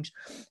sometimes.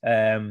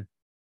 Then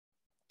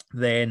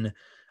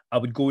I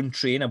would go and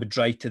train. I would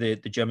drive to the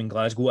gym in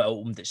Glasgow. It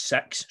opened at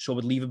 6, so I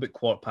would leave about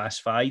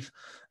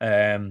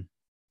 5:15.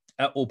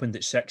 It opened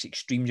at 6,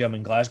 Extreme Gym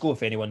in Glasgow,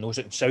 if anyone knows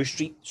it, in South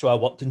Street. So I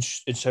worked in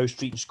South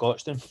Street in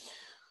Scotstoun.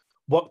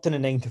 Worked in a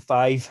 9 to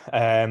 5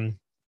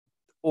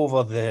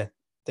 over the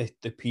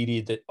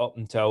period that up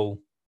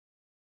until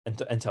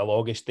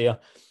August there.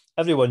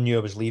 Everyone knew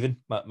I was leaving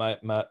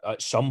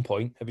at some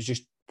point. It was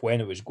just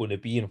when it was going to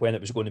be and when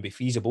it was going to be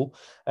feasible.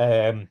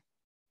 And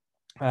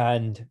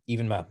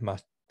even my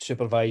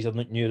supervisor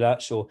knew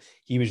that. So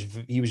he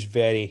was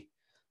very,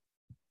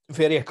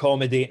 very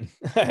accommodating.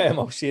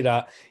 I'll say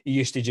that. He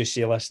used to just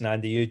say, "Listen,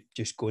 Andy, you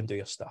just go and do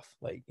your stuff.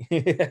 Like,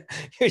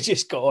 you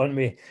just got on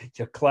me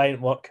your client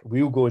work.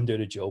 We'll go and do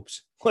the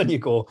jobs when you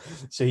go."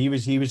 So he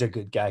was a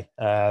good guy.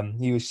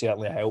 He was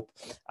certainly a help.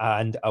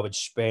 And I would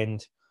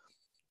spend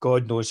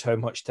God knows how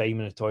much time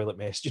in the toilet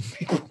messaging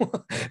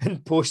people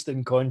and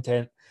posting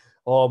content.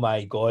 Oh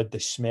my God, the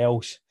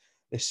smells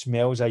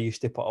I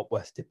used to put up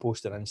with to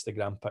post an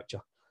Instagram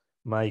picture.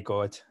 My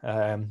God,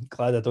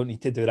 glad I don't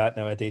need to do that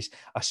nowadays.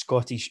 A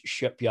Scottish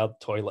shipyard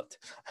toilet.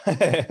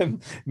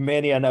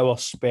 Many an hour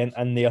spent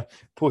in there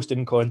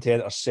posting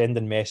content or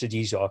sending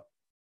messages or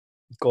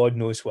God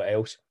knows what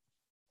else.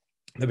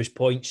 There was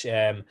points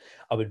I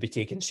would be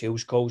taking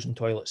sales calls in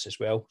toilets as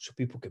well, so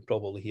people could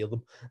probably hear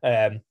them.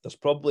 There's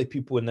probably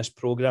people in this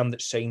programme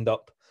that signed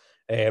up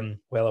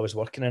while I was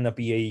working in a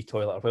BAE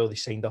toilet, or while they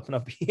signed up in a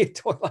BAE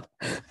toilet.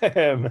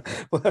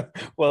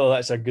 Well,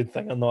 that's a good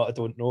thing or not, I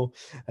don't know.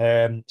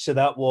 So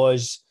that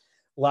was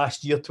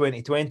last year,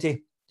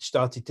 2020,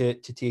 started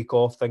to take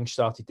off, things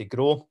started to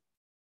grow.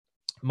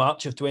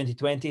 March of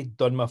 2020,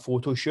 done my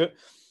photo shoot.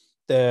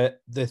 The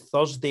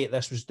Thursday,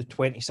 this was the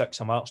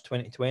 26th of March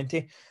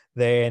 2020,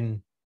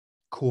 then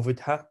COVID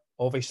hit,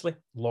 obviously.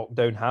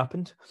 Lockdown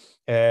happened.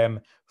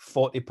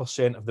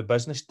 40% of the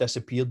business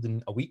disappeared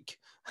in a week,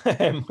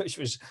 which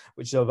is a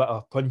bit of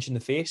a punch in the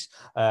face.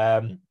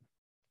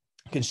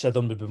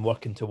 Considering we've been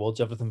working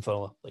towards everything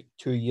for like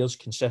 2 years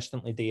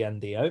consistently, day in,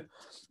 day out.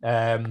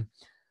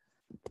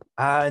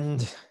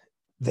 And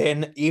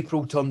then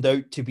April turned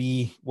out to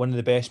be one of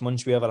the best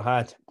months we ever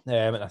had.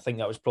 And I think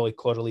that was probably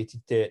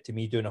correlated to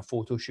me doing a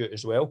photo shoot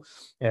as well.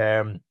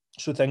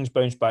 So things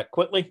bounced back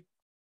quickly.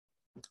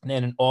 And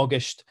then in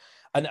August,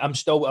 and I was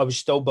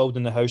still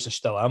building the house. I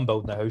still am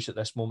building the house at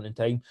this moment in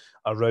time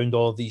around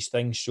all of these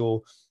things.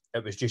 So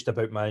it was just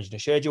about managing the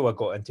schedule. I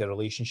got into a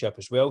relationship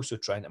as well, so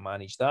trying to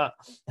manage that.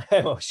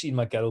 I've seen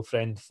my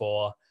girlfriend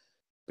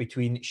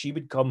she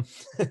would come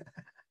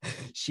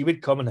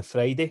on a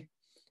Friday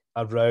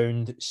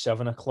around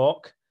 7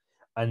 o'clock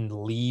and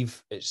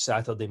leave at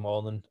Saturday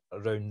morning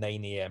around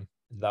 9 a.m.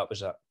 That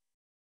was it.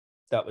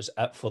 That was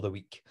it for the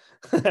week.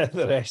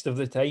 The rest of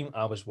the time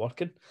I was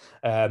working.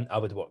 I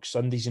would work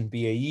Sundays in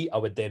BAE. I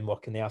would then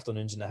work in the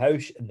afternoons in the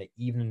house, in the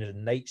evenings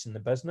and nights in the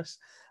business.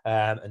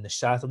 And the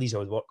Saturdays I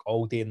would work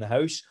all day in the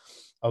house.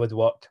 I would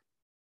work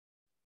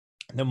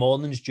in the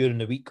mornings during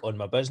the week on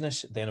my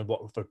business. Then I'd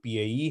work for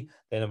BAE.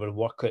 Then I would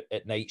work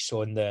at nights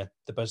on the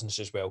business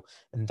as well.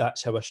 And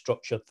that's how I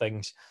structured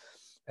things.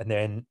 And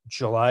then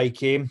July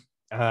came.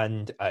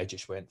 And I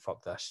just went,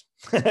 fuck this.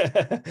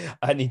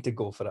 I need to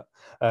go for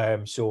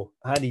it. So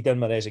I handed in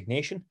my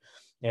resignation.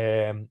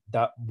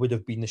 That would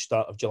have been the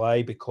start of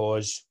July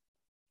because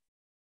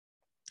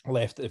I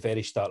left at the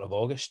very start of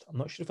August. I'm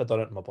not sure if I'd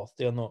done it on my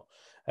birthday or not.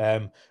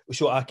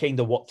 So I kind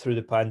of worked through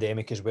the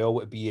pandemic as well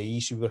at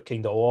BAE. So we were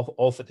kind of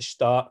off at the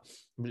start.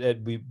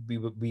 We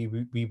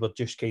were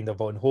just kind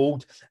of on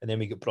hold, and then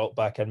we got brought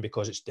back in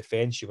because it's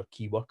defence. You were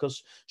key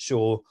workers.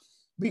 So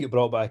we got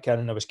brought back in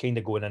and I was kind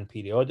of going in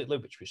periodically,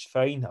 which was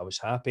fine. I was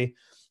happy.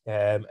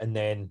 And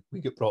then we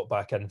got brought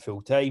back in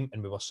full time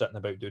and we were sitting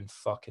about doing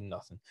fucking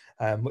nothing,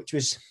 which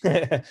was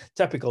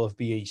typical of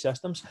BAE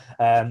systems.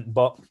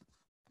 But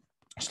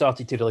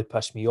started to really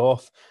piss me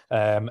off.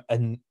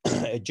 And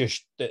it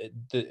just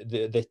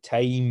the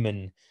time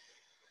and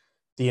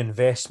the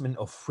investment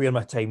of where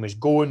my time was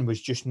going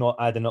was just not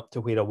adding up to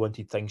where I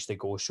wanted things to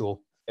go.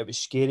 So it was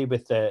scary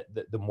with the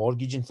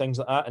mortgage and things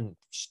like that, and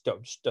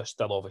still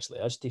obviously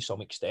is to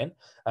some extent.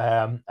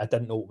 I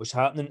didn't know what was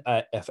happening.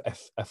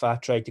 If I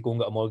tried to go and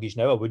get a mortgage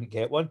now, I wouldn't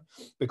get one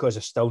because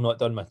I've still not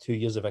done my 2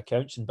 years of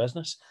accounts in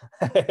business.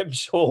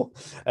 So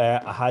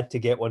I had to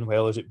get one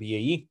while I was at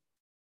BAE.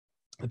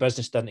 The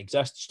business didn't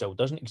exist, still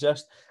doesn't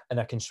exist, and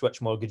I can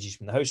switch mortgages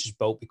when the house is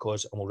built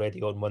because I'm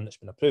already on one that's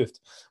been approved.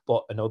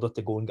 But in order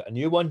to go and get a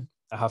new one,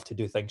 I have to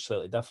do things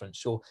slightly different.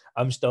 So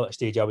I'm still at a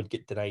stage I would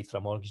get denied for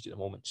a mortgage at the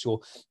moment.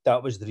 So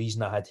that was the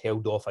reason I had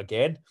held off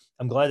again.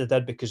 I'm glad I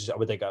did because I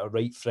would have got a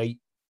right fright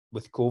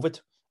with COVID.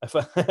 If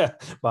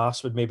my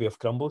ass would maybe have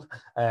crumbled.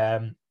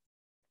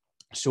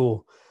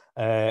 So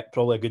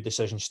probably a good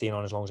decision staying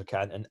on as long as I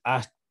can. And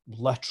I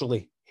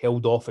literally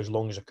held off as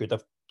long as I could.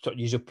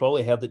 You've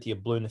probably heard it to your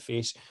blue in the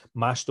face,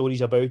 my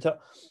stories about it.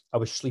 I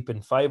was sleeping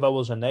 5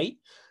 hours a night,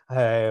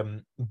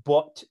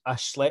 but I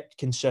slept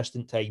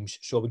consistent times.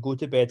 So I would go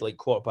to bed like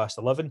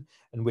 11:15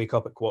 and wake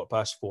up at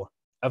 4:15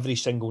 every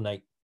single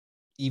night.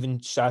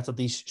 Even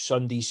Saturdays,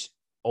 Sundays,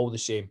 all the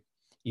same.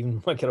 Even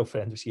when my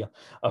girlfriend was here,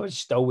 I would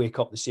still wake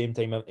up the same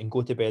time and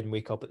go to bed and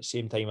wake up at the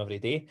same time every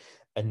day.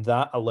 And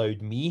that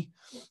allowed me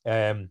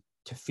to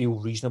feel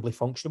reasonably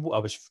functional. I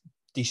was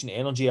decent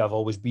energy. I've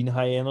always been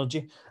high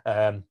energy.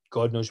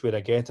 God knows where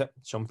I get it.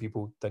 Some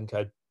people think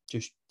I'd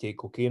just take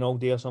cocaine all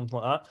day or something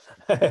like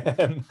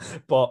that.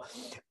 But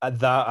at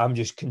that, I'm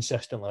just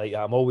consistently like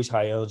that. I'm always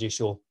high energy.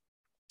 So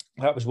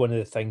that was one of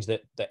the things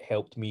that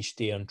helped me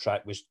stay on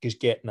track, was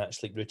just getting that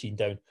sleep routine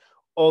down.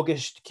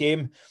 August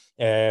came,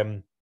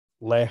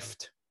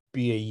 left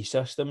BAE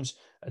Systems,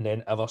 and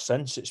then ever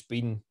since it's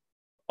been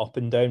up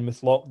and down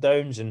with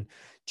lockdowns and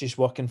just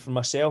working for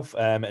myself.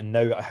 And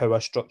now how I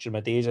structure my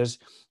days is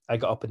I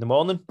got up in the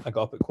morning, I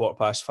got up at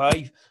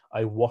 5:15,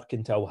 I work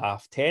until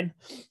 10:30,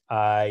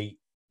 I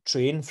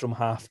train from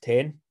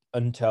 10:30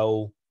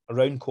 until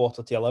around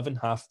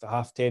 11:15,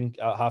 half 10,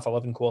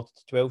 11:30,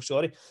 12:45,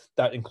 sorry.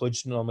 That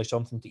includes normally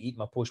something to eat,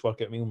 my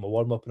post-workout meal, my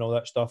warm-up and all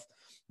that stuff.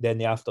 Then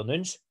the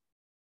afternoons,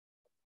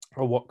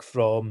 I work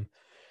from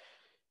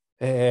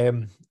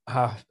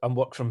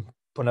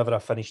whenever I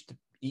finished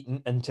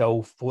eating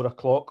until 4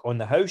 o'clock on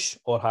the house,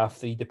 or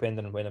 3:30,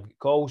 depending on when I've got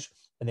calls.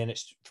 And then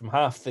it's from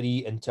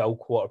 3:30 until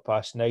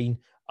 9:15.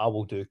 I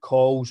will do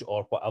calls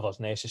or whatever's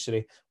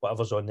necessary,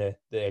 whatever's on the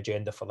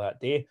agenda for that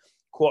day.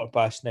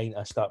 9:15,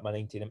 I start my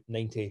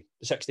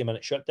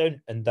 60-minute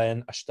shutdown, and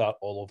then I start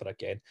all over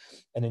again.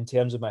 And in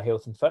terms of my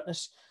health and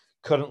fitness,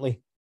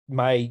 currently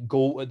my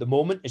goal at the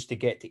moment is to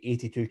get to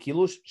 82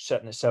 kilos,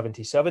 sitting at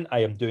 77. I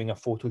am doing a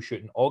photo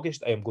shoot in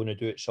August. I am going to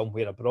do it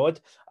somewhere abroad.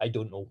 I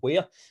don't know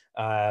where.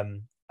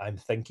 I'm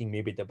thinking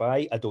maybe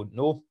Dubai. I don't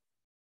know.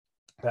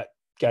 That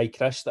guy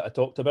Chris that I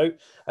talked about.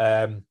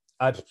 I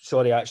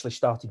actually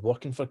started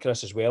working for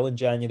Chris as well in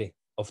January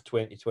of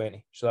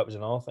 2020. So that was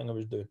another thing I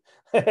was doing.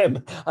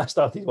 I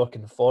started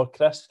working for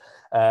Chris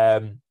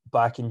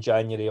back in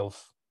January of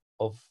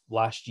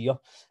last year,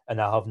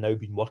 and I have now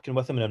been working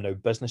with him, and I'm now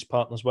business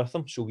partners with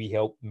him. So we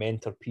help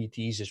mentor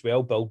PTs as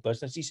well, build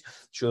businesses,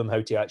 show them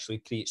how to actually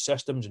create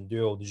systems and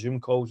do all the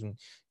Zoom calls and,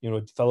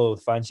 fill out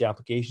with fancy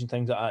application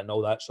things like that and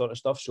all that sort of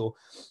stuff. So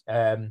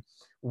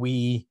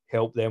we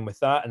help them with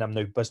that, and I'm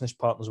now business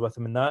partners with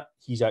him in that.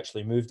 He's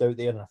actually moved out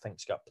there, and I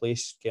think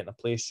he's getting a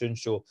place soon.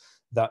 So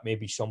that may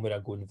be somewhere I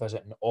go and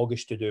visit in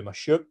August to do my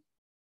shoot,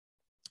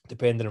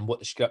 depending on what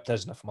the script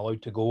is and if I'm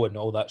allowed to go and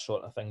all that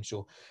sort of thing.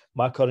 So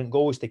my current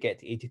goal is to get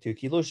to 82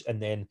 kilos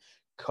and then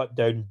cut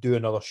down, do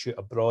another shoot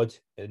abroad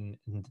in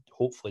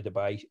hopefully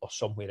Dubai or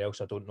somewhere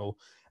else, I don't know,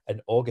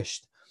 in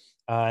August.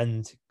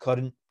 And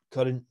current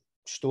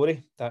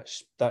story,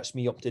 that's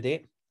me up to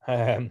date.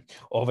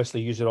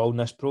 Obviously, you're all in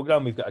this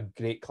program. We've got a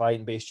great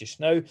client base just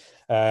now.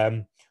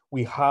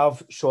 We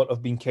have sort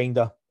of been kind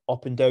of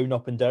up and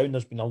down.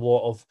 There's been a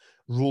lot of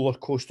roller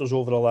coasters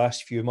over the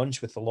last few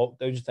months with the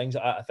lockdowns and things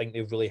like that. I think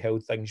they've really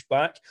held things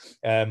back.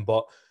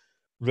 But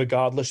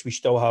regardless, we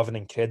still have an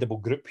incredible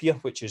group here,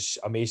 which is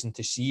amazing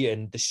to see.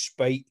 And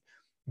despite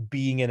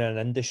being in an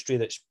industry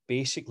that's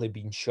basically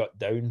been shut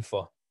down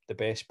for the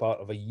best part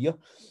of a year,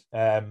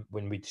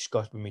 when we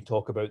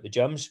talk about the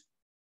gyms,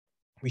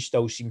 we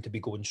still seem to be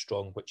going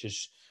strong, which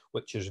is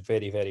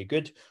very, very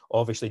good.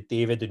 Obviously,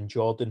 David and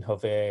Jordan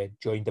have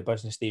joined the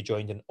business. They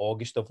joined in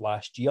August of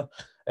last year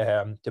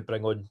to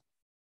bring on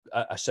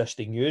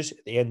assisting yous.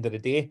 At the end of the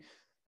day,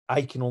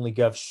 I can only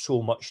give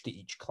so much to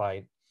each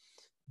client.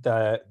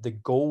 The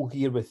goal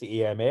here with the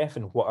AMF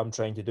and what I'm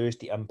trying to do is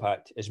to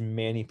impact as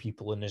many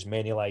people in as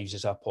many lives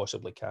as I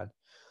possibly can.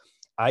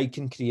 I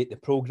can create the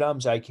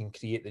programs, I can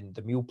create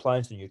the meal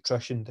plans, the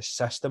nutrition, the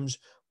systems,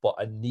 but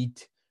I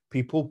need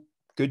people,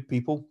 good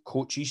people,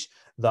 coaches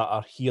that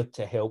are here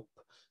to help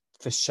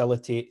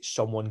facilitate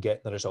someone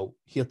getting the result,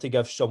 here to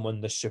give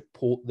someone the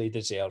support they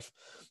deserve.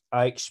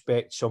 I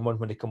expect someone,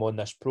 when they come on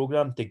this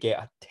program, to get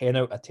a 10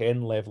 out of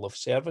 10 level of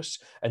service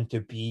and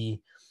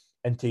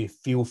to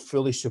feel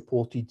fully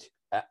supported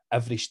at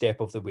every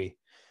step of the way.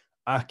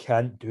 I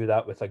can't do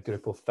that with a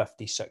group of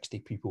 50, 60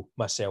 people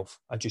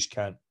myself. I just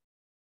can't.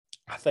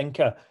 I think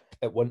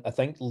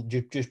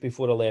just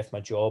before I left my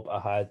job, I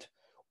had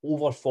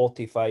over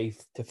 45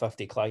 to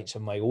 50 clients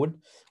of my own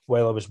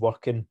while I was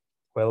working,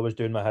 while I was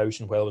doing my house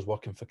and while I was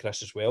working for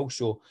Chris as well.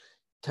 So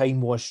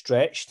time was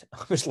stretched.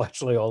 I was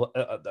literally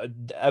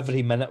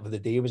every minute of the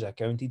day was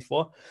accounted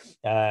for.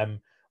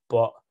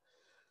 But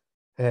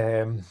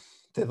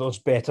there's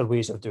better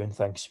ways of doing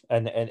things,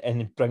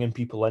 and bringing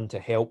people in to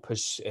help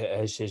has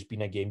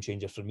been a game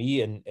changer for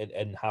me,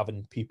 and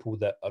having people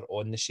that are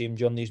on the same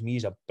journey as me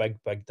is a big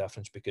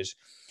difference, because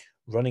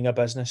running a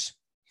business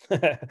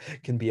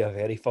can be a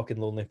very fucking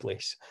lonely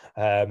place,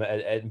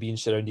 and being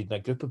surrounded in a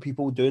group of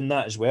people doing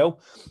that as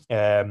well,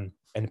 and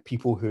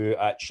people who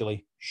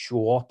actually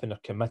show up and are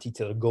committed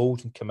to their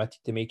goals and committed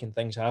to making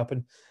things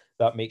happen,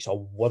 that makes a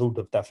world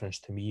of difference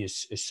to me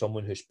as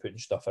someone who's putting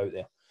stuff out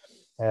there.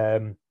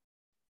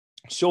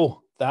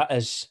 So that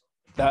is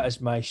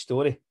my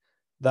story.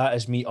 That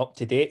is me up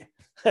to date.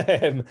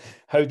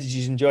 How did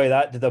you enjoy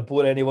that? Did I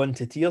bore anyone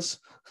to tears?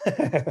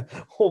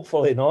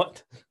 Hopefully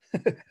not.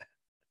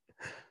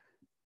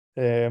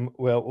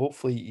 Well,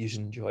 hopefully you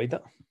enjoyed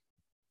it.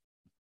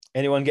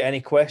 Anyone get any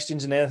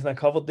questions and anything I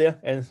covered there?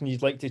 Anything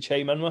you'd like to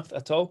chime in with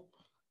at all?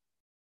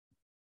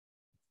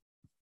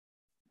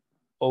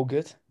 All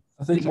good.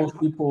 I think most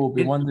people will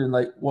be wondering,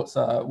 like, what's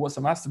a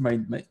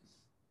mastermind, mate?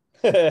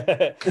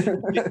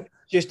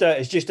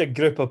 It's just a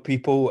group of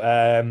people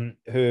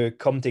who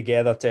come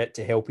together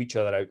to help each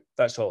other out.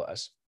 That's all it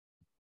is.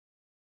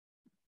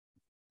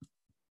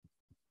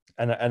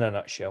 In a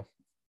nutshell.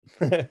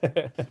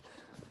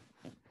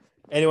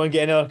 Anyone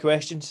get any other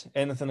questions?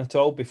 Anything at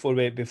all before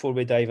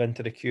we dive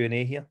into the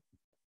Q&A here?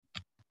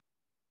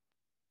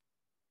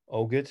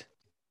 All good?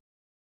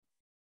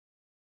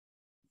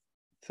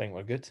 I think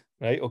we're good.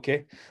 Right,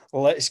 okay.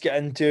 Well, let's get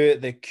into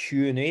the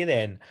Q&A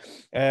then.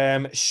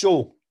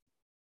 So,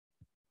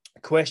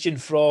 question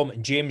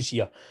from James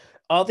here.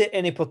 Are there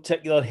any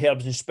particular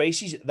herbs and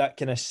spices that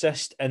can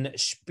assist in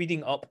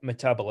speeding up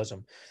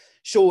metabolism?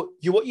 So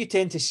what you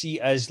tend to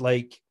see is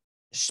like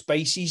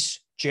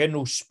spices,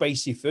 general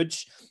spicy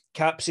foods.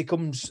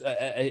 Capsicums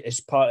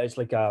is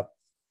like a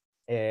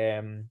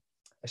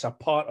it's a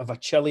part of a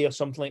chili or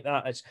something like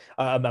that. It's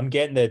I'm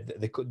getting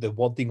the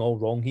wording all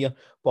wrong here,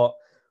 but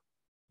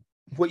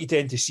what you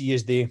tend to see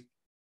is they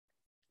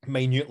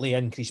minutely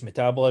increase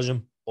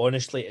metabolism.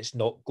 Honestly, it's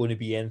not going to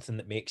be anything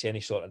that makes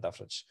any sort of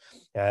difference.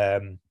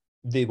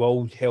 They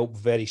will help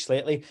very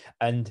slightly,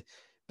 and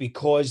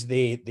because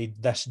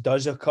this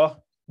does occur,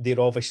 they're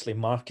obviously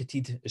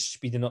marketed as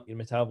speeding up your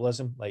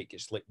metabolism. Like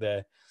it's like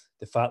the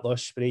fat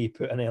loss spray you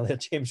put in earlier,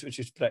 James, which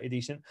is pretty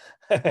decent.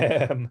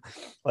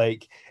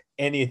 Like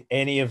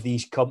any of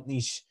these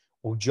companies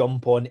will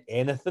jump on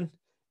anything,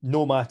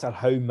 no matter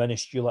how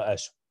minuscule it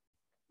is.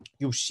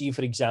 You'll see,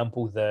 for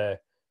example,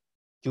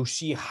 you'll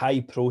see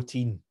high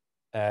protein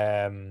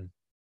bars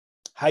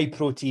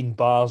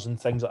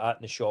and things like that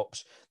in the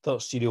shops. They're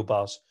cereal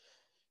bars.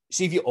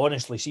 See if you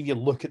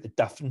look at the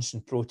difference in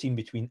protein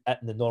between it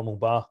and the normal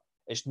bar,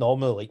 it's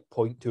normally like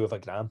 0.2 of a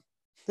gram.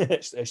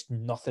 It's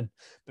nothing,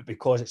 but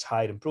because it's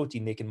higher in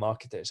protein, they can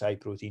market it as high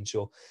protein.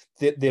 So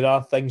there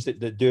are things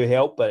that do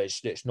help, but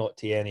it's not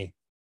to any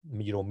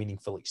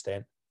meaningful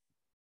extent.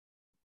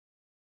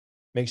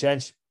 Make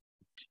sense?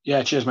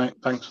 Yeah, cheers, mate.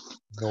 Thanks.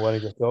 No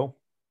worries at all.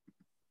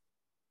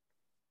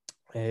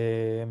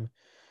 Let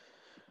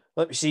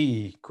me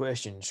see.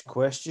 Questions.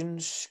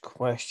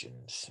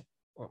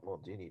 What will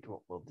do you need?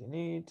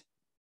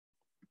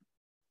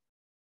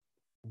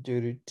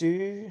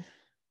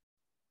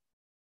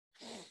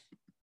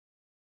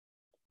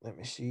 Let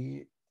me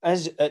see.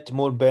 Is it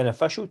more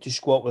beneficial to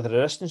squat with a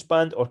resistance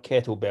band or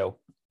kettlebell?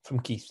 From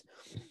Keith.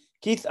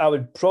 Keith, I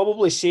would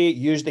probably say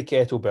use the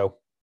kettlebell.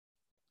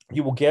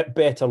 You will get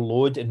better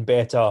load and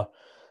better.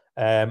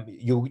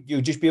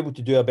 You'll just be able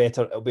to do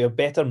it'll be a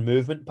better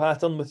movement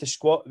pattern with the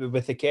squat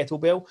with the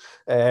kettlebell.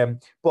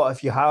 But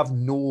if you have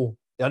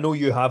I know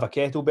you have a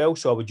kettlebell,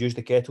 so I would use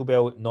the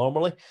kettlebell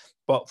normally.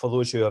 But for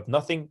those who have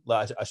nothing,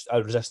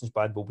 a resistance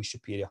band will be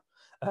superior.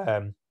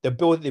 They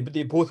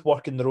both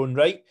work in their own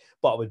right,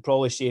 but I would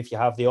probably say if you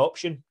have the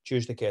option,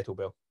 choose the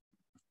kettlebell.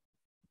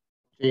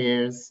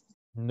 Cheers.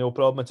 No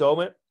problem at all,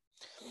 mate.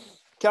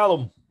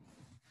 Callum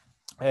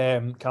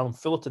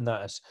Fullerton,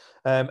 that is.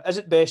 Is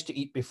it best to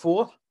eat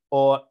before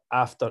or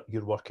after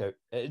your workout?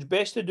 It's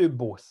best to do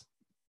both.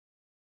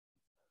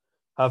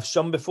 Have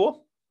some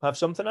before, have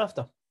something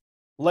after.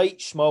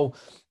 Light, small,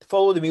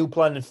 follow the meal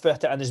plan and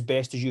fit it in as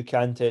best as you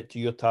can to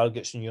your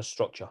targets and your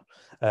structure.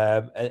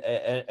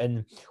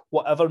 And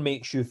whatever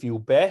makes you feel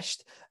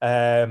best,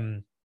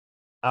 I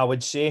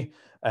would say,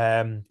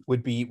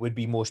 would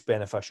be most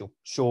beneficial.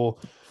 So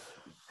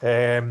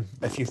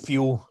if you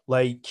feel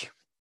like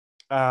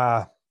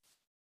for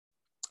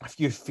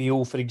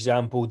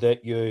example,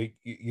 that you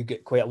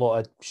get quite a lot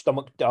of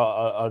stomach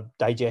or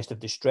digestive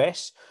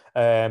distress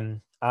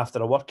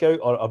after a workout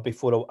or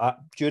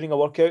during a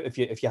workout,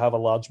 if you have a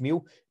large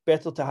meal,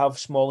 better to have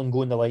small and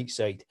go on the light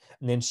side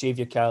and then save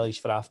your calories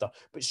for after.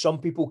 But some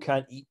people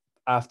can't eat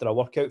after a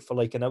workout for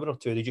like an hour or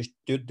two. They just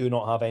do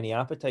not have any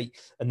appetite,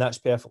 and that's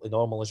perfectly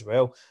normal as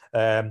well.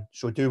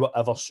 So do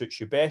whatever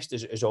suits you best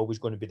is always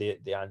going to be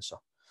the answer.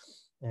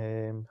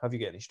 Have you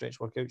got any stretch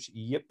workouts?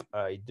 Yep,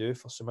 I do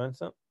for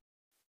Samantha.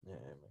 I can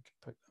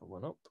pick that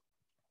one up.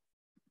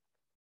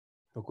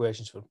 No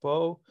questions for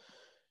Paul.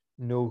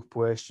 No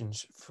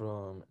questions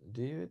from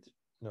David.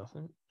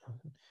 Nothing.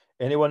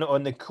 Anyone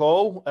on the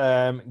call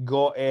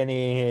got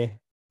any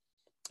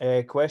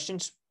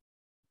questions?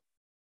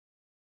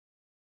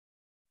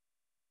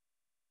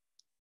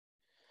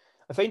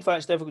 I find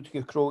facts difficult to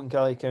control in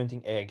calorie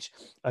counting eggs,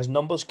 as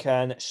numbers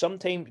can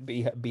sometimes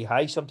be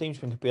high sometimes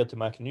when compared to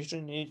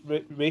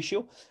macronutrient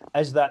ratio.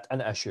 Is that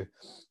an issue?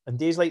 On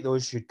days like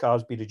those, should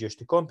carbs be reduced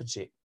to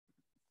compensate?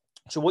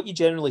 So what you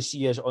generally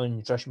see is on a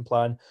nutrition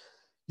plan,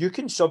 you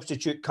can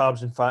substitute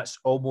carbs and fats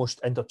almost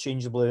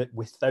interchangeably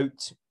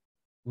without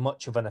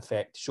much of an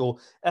effect. So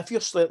if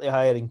you're slightly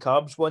higher in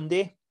carbs one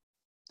day,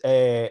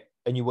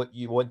 and you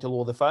want to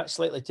lower the fat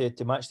slightly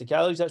to match the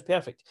calories, that's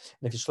perfect.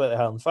 And if you're slightly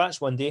higher in fats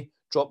one day,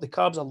 drop the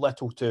carbs a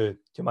little to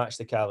match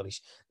the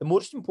calories. The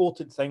most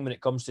important thing when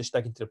it comes to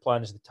sticking to the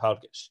plan is the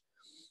targets.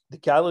 The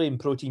calorie and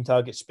protein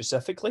targets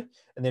specifically,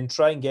 and then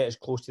try and get as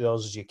close to the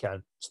others as you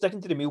can. Sticking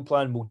to the meal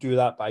plan will do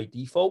that by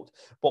default,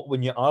 but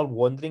when you are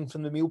wandering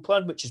from the meal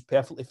plan, which is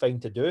perfectly fine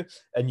to do,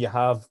 and you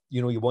have,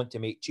 you want to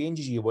make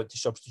changes, you want to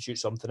substitute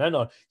something in,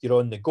 or you're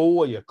on the go,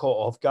 or you're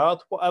caught off guard,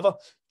 whatever,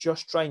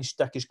 just try and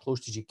stick as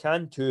close as you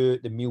can to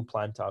the meal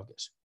plan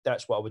targets.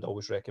 That's what I would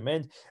always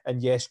recommend.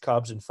 And yes,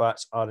 carbs and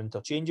fats are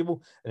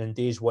interchangeable. And in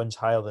days one's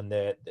higher than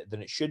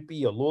it should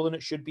be, or lower than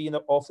it should be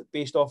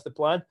based off the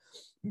plan,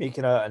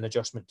 making an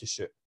adjustment to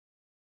suit.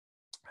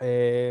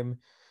 Can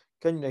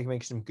you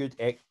recommend some good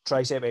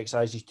tricep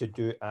exercises to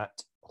do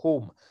at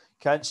home?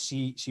 Can't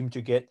seem to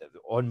get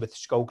on with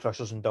skull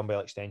crushers and dumbbell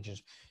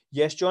extensions.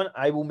 Yes, John,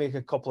 I will make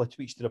a couple of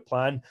tweaks to the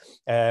plan.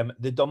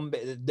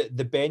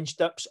 The bench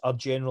dips are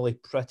generally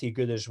pretty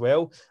good as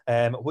well.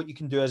 What you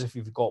can do is if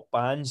you've got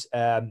bands,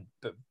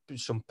 but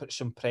some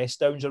press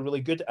downs are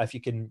really good. If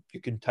you can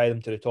tie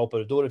them to the top of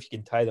the door, if you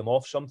can tie them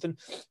off something,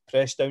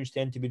 press downs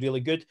tend to be really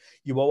good.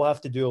 You will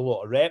have to do a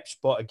lot of reps,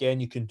 but again,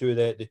 you can do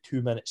the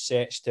 2-minute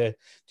sets to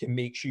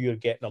make sure you're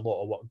getting a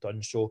lot of work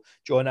done. So,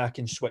 John, I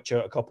can switch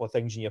out a couple of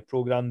things in your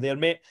program there,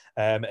 mate,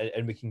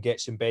 and we can get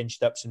some bench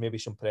dips and maybe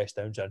some press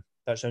downs in.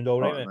 That sound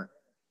all right, mate?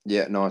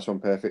 Yeah, nice one,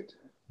 perfect.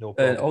 No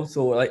problem. And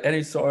also, like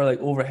any sort of like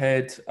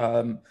overhead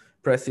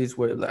presses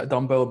with like a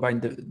dumbbell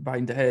behind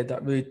the head,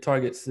 that really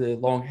targets the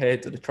long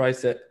head of the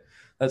tricep.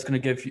 That's going to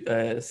give you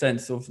a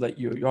sense of like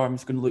your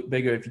arm's going to look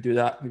bigger if you do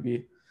that.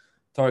 Maybe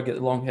target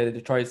the long head of the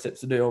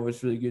triceps. So they're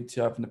always really good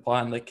to have in the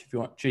plan, like if you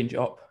want to change it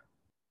up.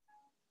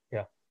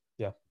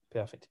 Yeah,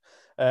 perfect.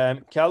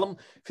 Callum,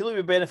 feel it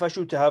would be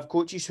beneficial to have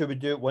coaches who would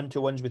do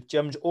one-to-ones with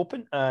gyms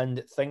open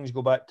and things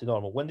go back to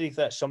normal. When do you think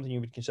that's something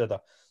you would consider?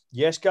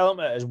 Yes, Callum,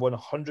 it is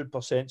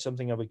 100%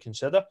 something I would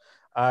consider.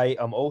 I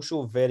am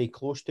also very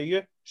close to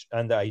you,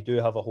 and I do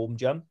have a home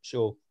gym,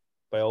 so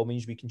by all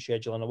means, we can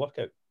schedule in a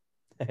workout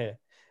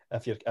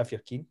if you're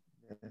keen.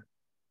 Yeah.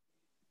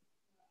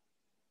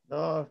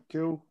 Oh,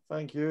 cool.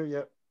 Thank you.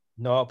 Yep.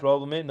 Not a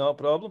problem, mate. Not a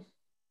problem.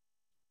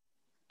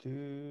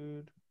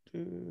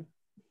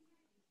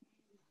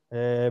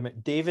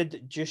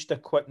 David, just a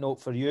quick note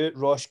for you.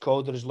 Ross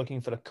Calder is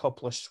looking for a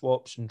couple of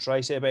swaps and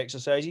tricep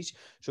exercises.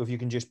 So if you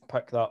can just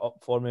pick that up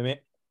for me, mate.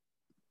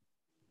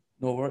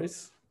 No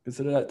worries.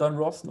 Consider that done,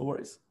 Ross. No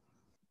worries.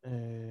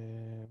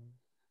 I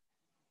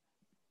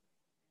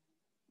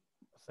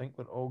think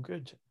we're all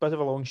good. Bit of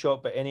a long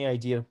shot, but any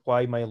idea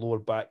why my lower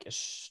back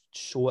is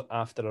sore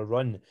after a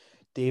run?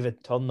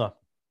 David Turner.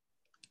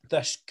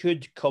 This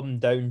could come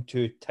down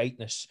to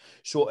tightness.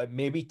 So it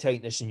may be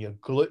tightness in your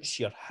glutes,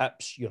 your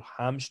hips, your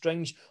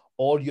hamstrings,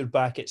 or your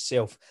back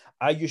itself.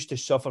 I used to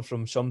suffer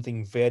from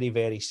something very,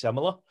 very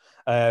similar.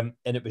 And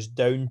it was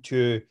down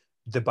to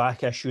the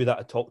back issue that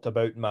I talked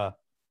about in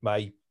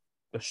my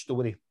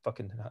story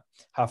fucking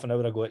half an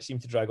hour ago. It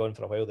seemed to drag on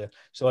for a while there.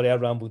 Sorry, I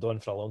rambled on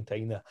for a long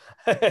time there.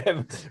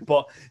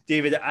 But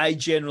David, I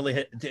generally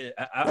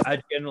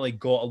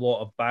got a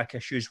lot of back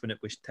issues when it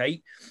was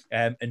tight.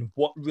 And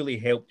what really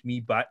helped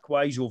me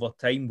back-wise over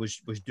time was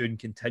doing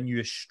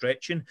continuous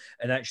stretching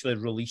and actually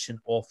releasing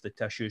off the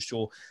tissue.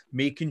 So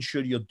making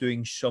sure you're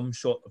doing some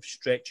sort of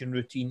stretching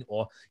routine,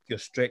 or you're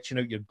stretching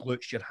out your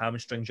glutes, your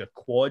hamstrings, your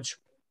quads.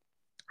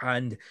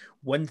 And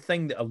one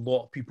thing that a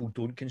lot of people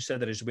don't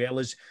consider as well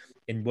is,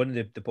 in one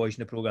of the boys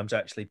in the program's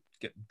actually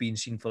being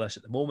seen for this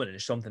at the moment, and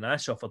it's something I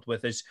suffered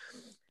with, is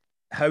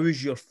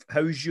how's your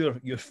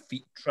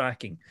feet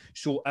tracking?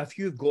 So if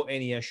you've got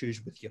any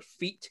issues with your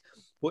feet,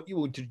 what you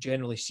will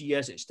generally see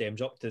is it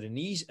stems up to the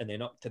knees and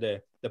then up to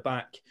the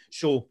back.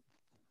 So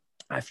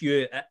if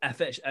your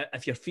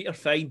feet are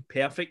fine,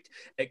 perfect.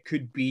 It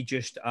could be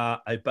just a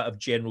bit of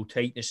general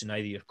tightness in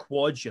either your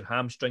quads, your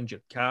hamstrings,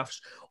 your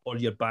calves, or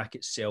your back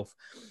itself.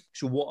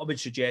 So what I would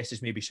suggest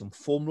is maybe some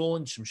foam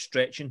rolling, some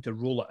stretching to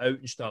roll it out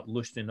and start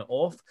loosening it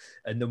off.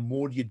 And the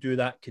more you do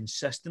that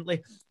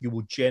consistently, you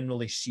will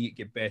generally see it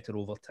get better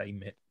over time,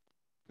 mate.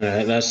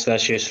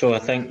 That's useful. I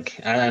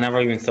think I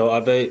never even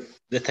thought about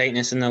the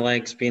tightness in the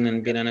legs being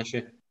an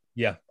issue.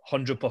 Yeah,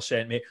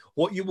 100%, mate.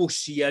 What you will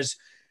see is,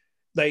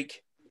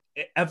 like,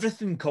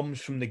 everything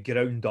comes from the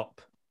ground up.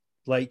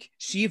 Like,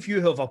 see if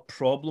you have a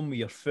problem with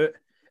your foot,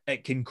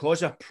 it can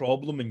cause a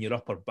problem in your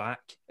upper back.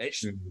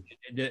 It's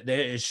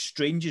as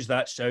strange as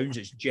that sounds,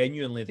 it's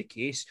genuinely the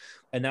case.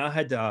 And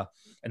I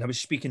was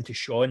speaking to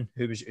Sean,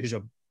 who's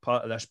a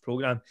part of this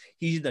program.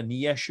 He's had a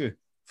knee issue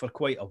for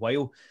quite a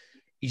while.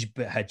 He's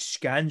had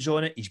scans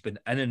on it. He's been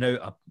in and out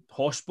of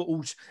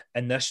hospitals,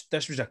 and this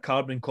was a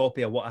carbon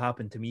copy of what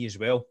happened to me as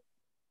well.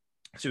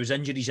 So it was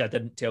injuries I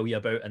didn't tell you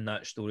about in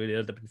that story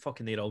there. They've been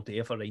fucking there all day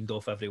if I rhymed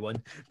off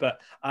everyone. But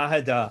I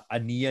had a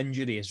knee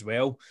injury as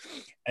well.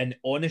 And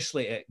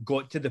honestly, it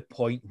got to the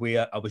point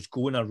where I was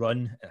going a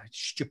run,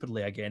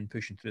 stupidly again,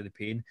 pushing through the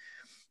pain,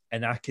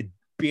 and I could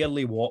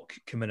barely walk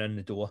coming in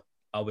the door.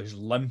 I was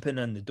limping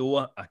in the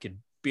door. I could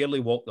barely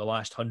walk the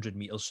last 100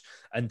 metres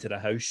into the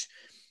house.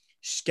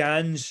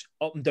 Scans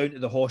up and down to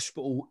the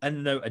hospital, in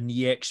and out of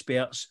knee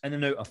experts, in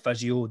and out of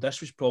physio. This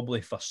was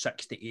probably for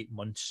 6 to 8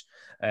 months.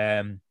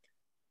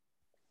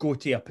 Go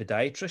to a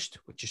podiatrist,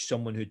 which is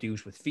someone who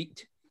deals with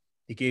feet.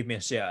 They gave me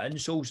a set of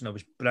insoles and I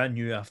was brand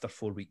new after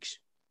 4 weeks.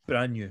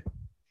 Brand new.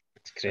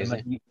 It's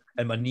crazy.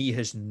 And my knee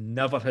has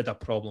never had a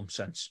problem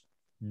since.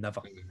 Never.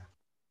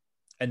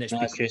 And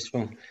that's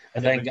useful.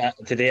 I think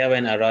today I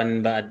went a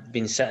run, but I'd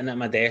been sitting at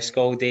my desk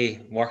all day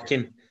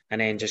working,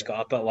 and then just got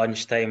up at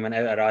lunchtime, went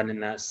out a run,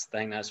 and I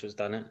think that's what's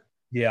done it.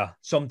 Yeah,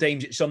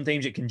 sometimes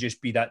it can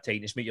just be that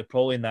tightness, mate. You're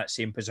probably in that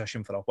same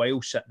position for a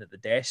while, sitting at the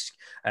desk,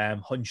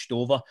 hunched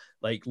over.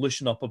 Like,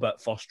 loosen up a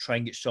bit first, try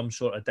and get some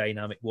sort of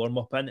dynamic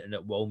warm-up in, and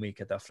it will make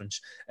a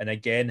difference. And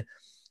again,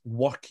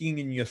 working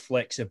in your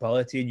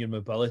flexibility and your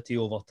mobility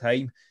over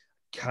time,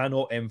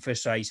 cannot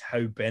emphasize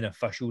how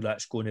beneficial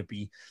that's going to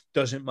be.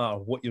 Doesn't matter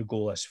what your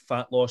goal is,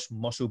 fat loss,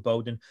 muscle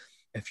building.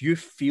 If you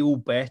feel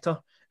better,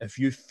 if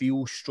you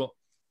feel strong,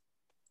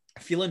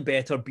 feeling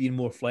better, being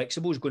more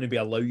flexible is going to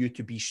allow you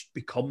to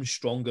become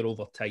stronger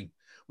over time.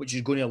 which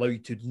is going to allow you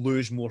to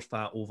lose more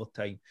fat over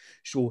time.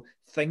 So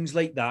things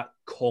like that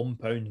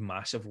compound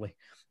massively.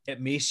 It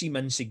may seem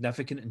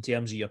insignificant in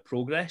terms of your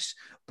progress,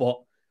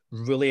 but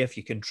really, if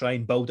you can try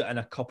and build it in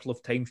a couple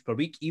of times per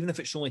week, even if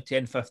it's only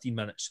 10, 15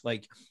 minutes,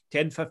 like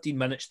 10, 15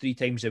 minutes, 3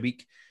 times a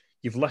week,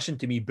 you've listened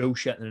to me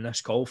bullshitting in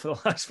this call for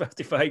the last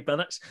 55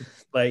 minutes.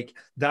 Like,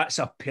 that's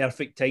a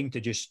perfect time to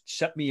just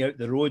sit me out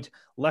the road,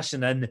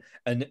 listen in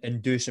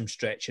and do some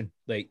stretching,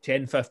 like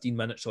 10, 15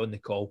 minutes on the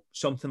call.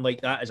 Something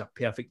like that is a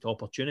perfect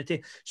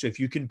opportunity. So if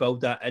you can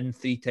build that in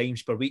 3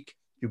 times per week,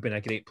 you'll be in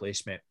a great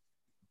place, mate.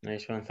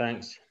 Nice one,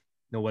 thanks.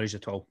 No worries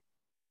at all.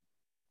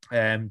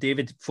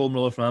 David, foam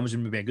roller from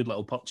Amazon would be a good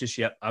little purchase.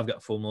 Yep, I've got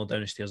a foam roller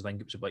downstairs. I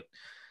think it was about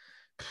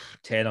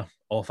tenner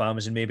off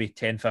Amazon, maybe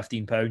 10,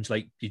 15 pounds.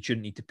 Like, you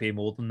shouldn't need to pay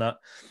more than that.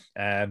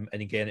 And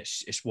again,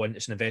 it's an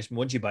investment.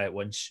 Once you buy it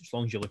once, as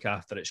long as you look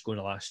after it, it's going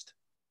to last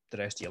the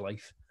rest of your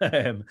life,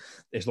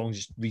 as long as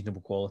it's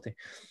reasonable quality.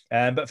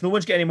 But if no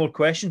one's got any more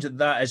questions,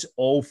 that is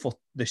all for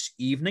this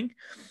evening.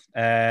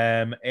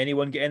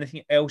 Anyone get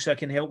anything else I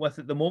can help with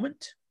at the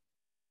moment?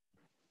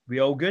 We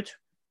all good?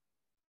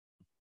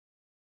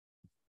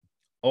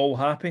 All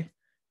happy?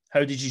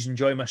 How did you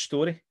enjoy my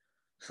story?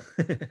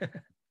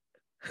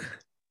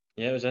 Yeah,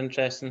 it was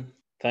interesting.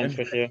 Thanks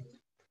for sharing.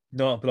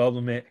 Not a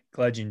problem, mate.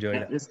 Glad you enjoyed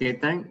it. That's good,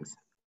 thanks.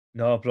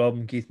 No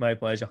problem, Keith. My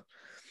pleasure.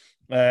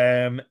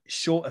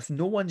 So if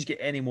no one's got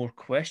any more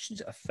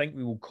questions, I think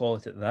we will call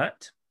it at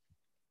that.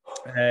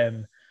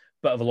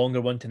 Bit of a longer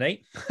one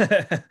tonight,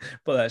 but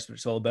that's what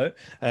it's all about.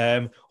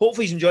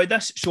 Hopefully you've enjoyed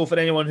this. So for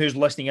anyone who's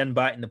listening in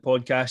back in the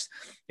podcast,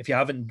 if you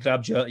haven't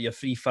grabbed your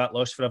free Fat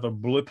Loss Forever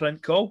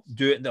blueprint call,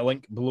 do it in the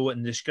link below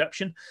in the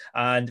description.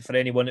 And for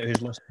anyone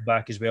who's listening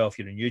back as well, if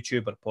you're on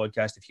YouTube or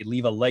podcast, if you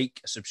leave a like,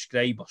 a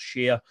subscribe or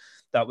share,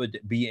 that would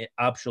be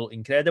absolutely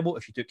incredible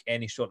if you took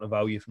any sort of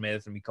value from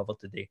anything we covered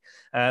today.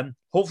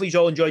 Hopefully you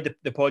all enjoyed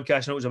the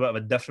podcast. I know it was a bit of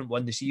a different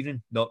one this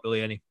evening, not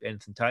really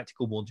anything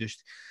tactical, more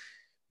just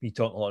me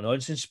talking a lot of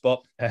nonsense,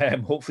 but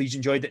hopefully you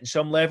enjoyed it in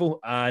some level,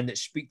 and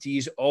speak to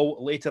you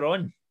all later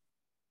on.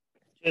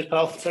 Cheers,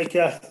 pal. Take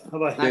care.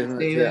 Bye-bye. Thanks,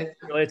 David.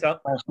 See you later.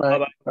 Thanks, mate.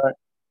 Bye-bye. Bye.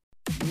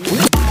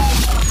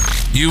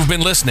 You've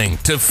been listening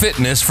to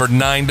Fitness for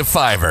 9 to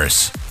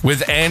 5ers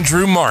with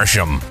Andrew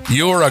Marsham.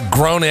 You're a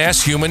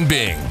grown-ass human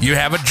being. You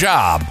have a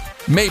job,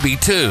 maybe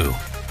 2,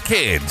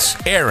 kids,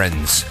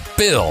 errands,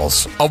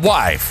 bills, a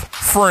wife,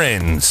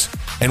 friends.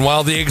 And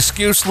while the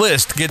excuse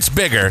list gets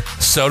bigger,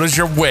 so does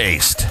your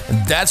waist.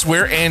 That's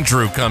where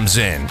Andrew comes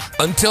in.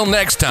 Until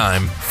next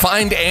time,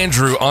 find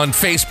Andrew on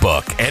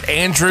Facebook at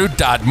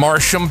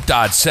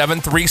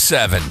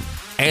andrew.marsham.737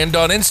 and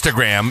on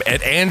Instagram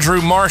at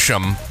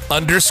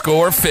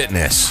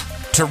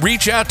andrewmarsham_fitness. To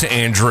reach out to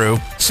Andrew,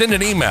 send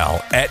an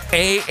email at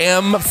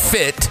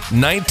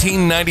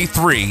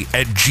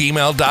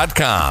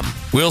amfit1993@gmail.com.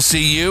 We'll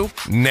see you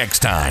next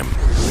time.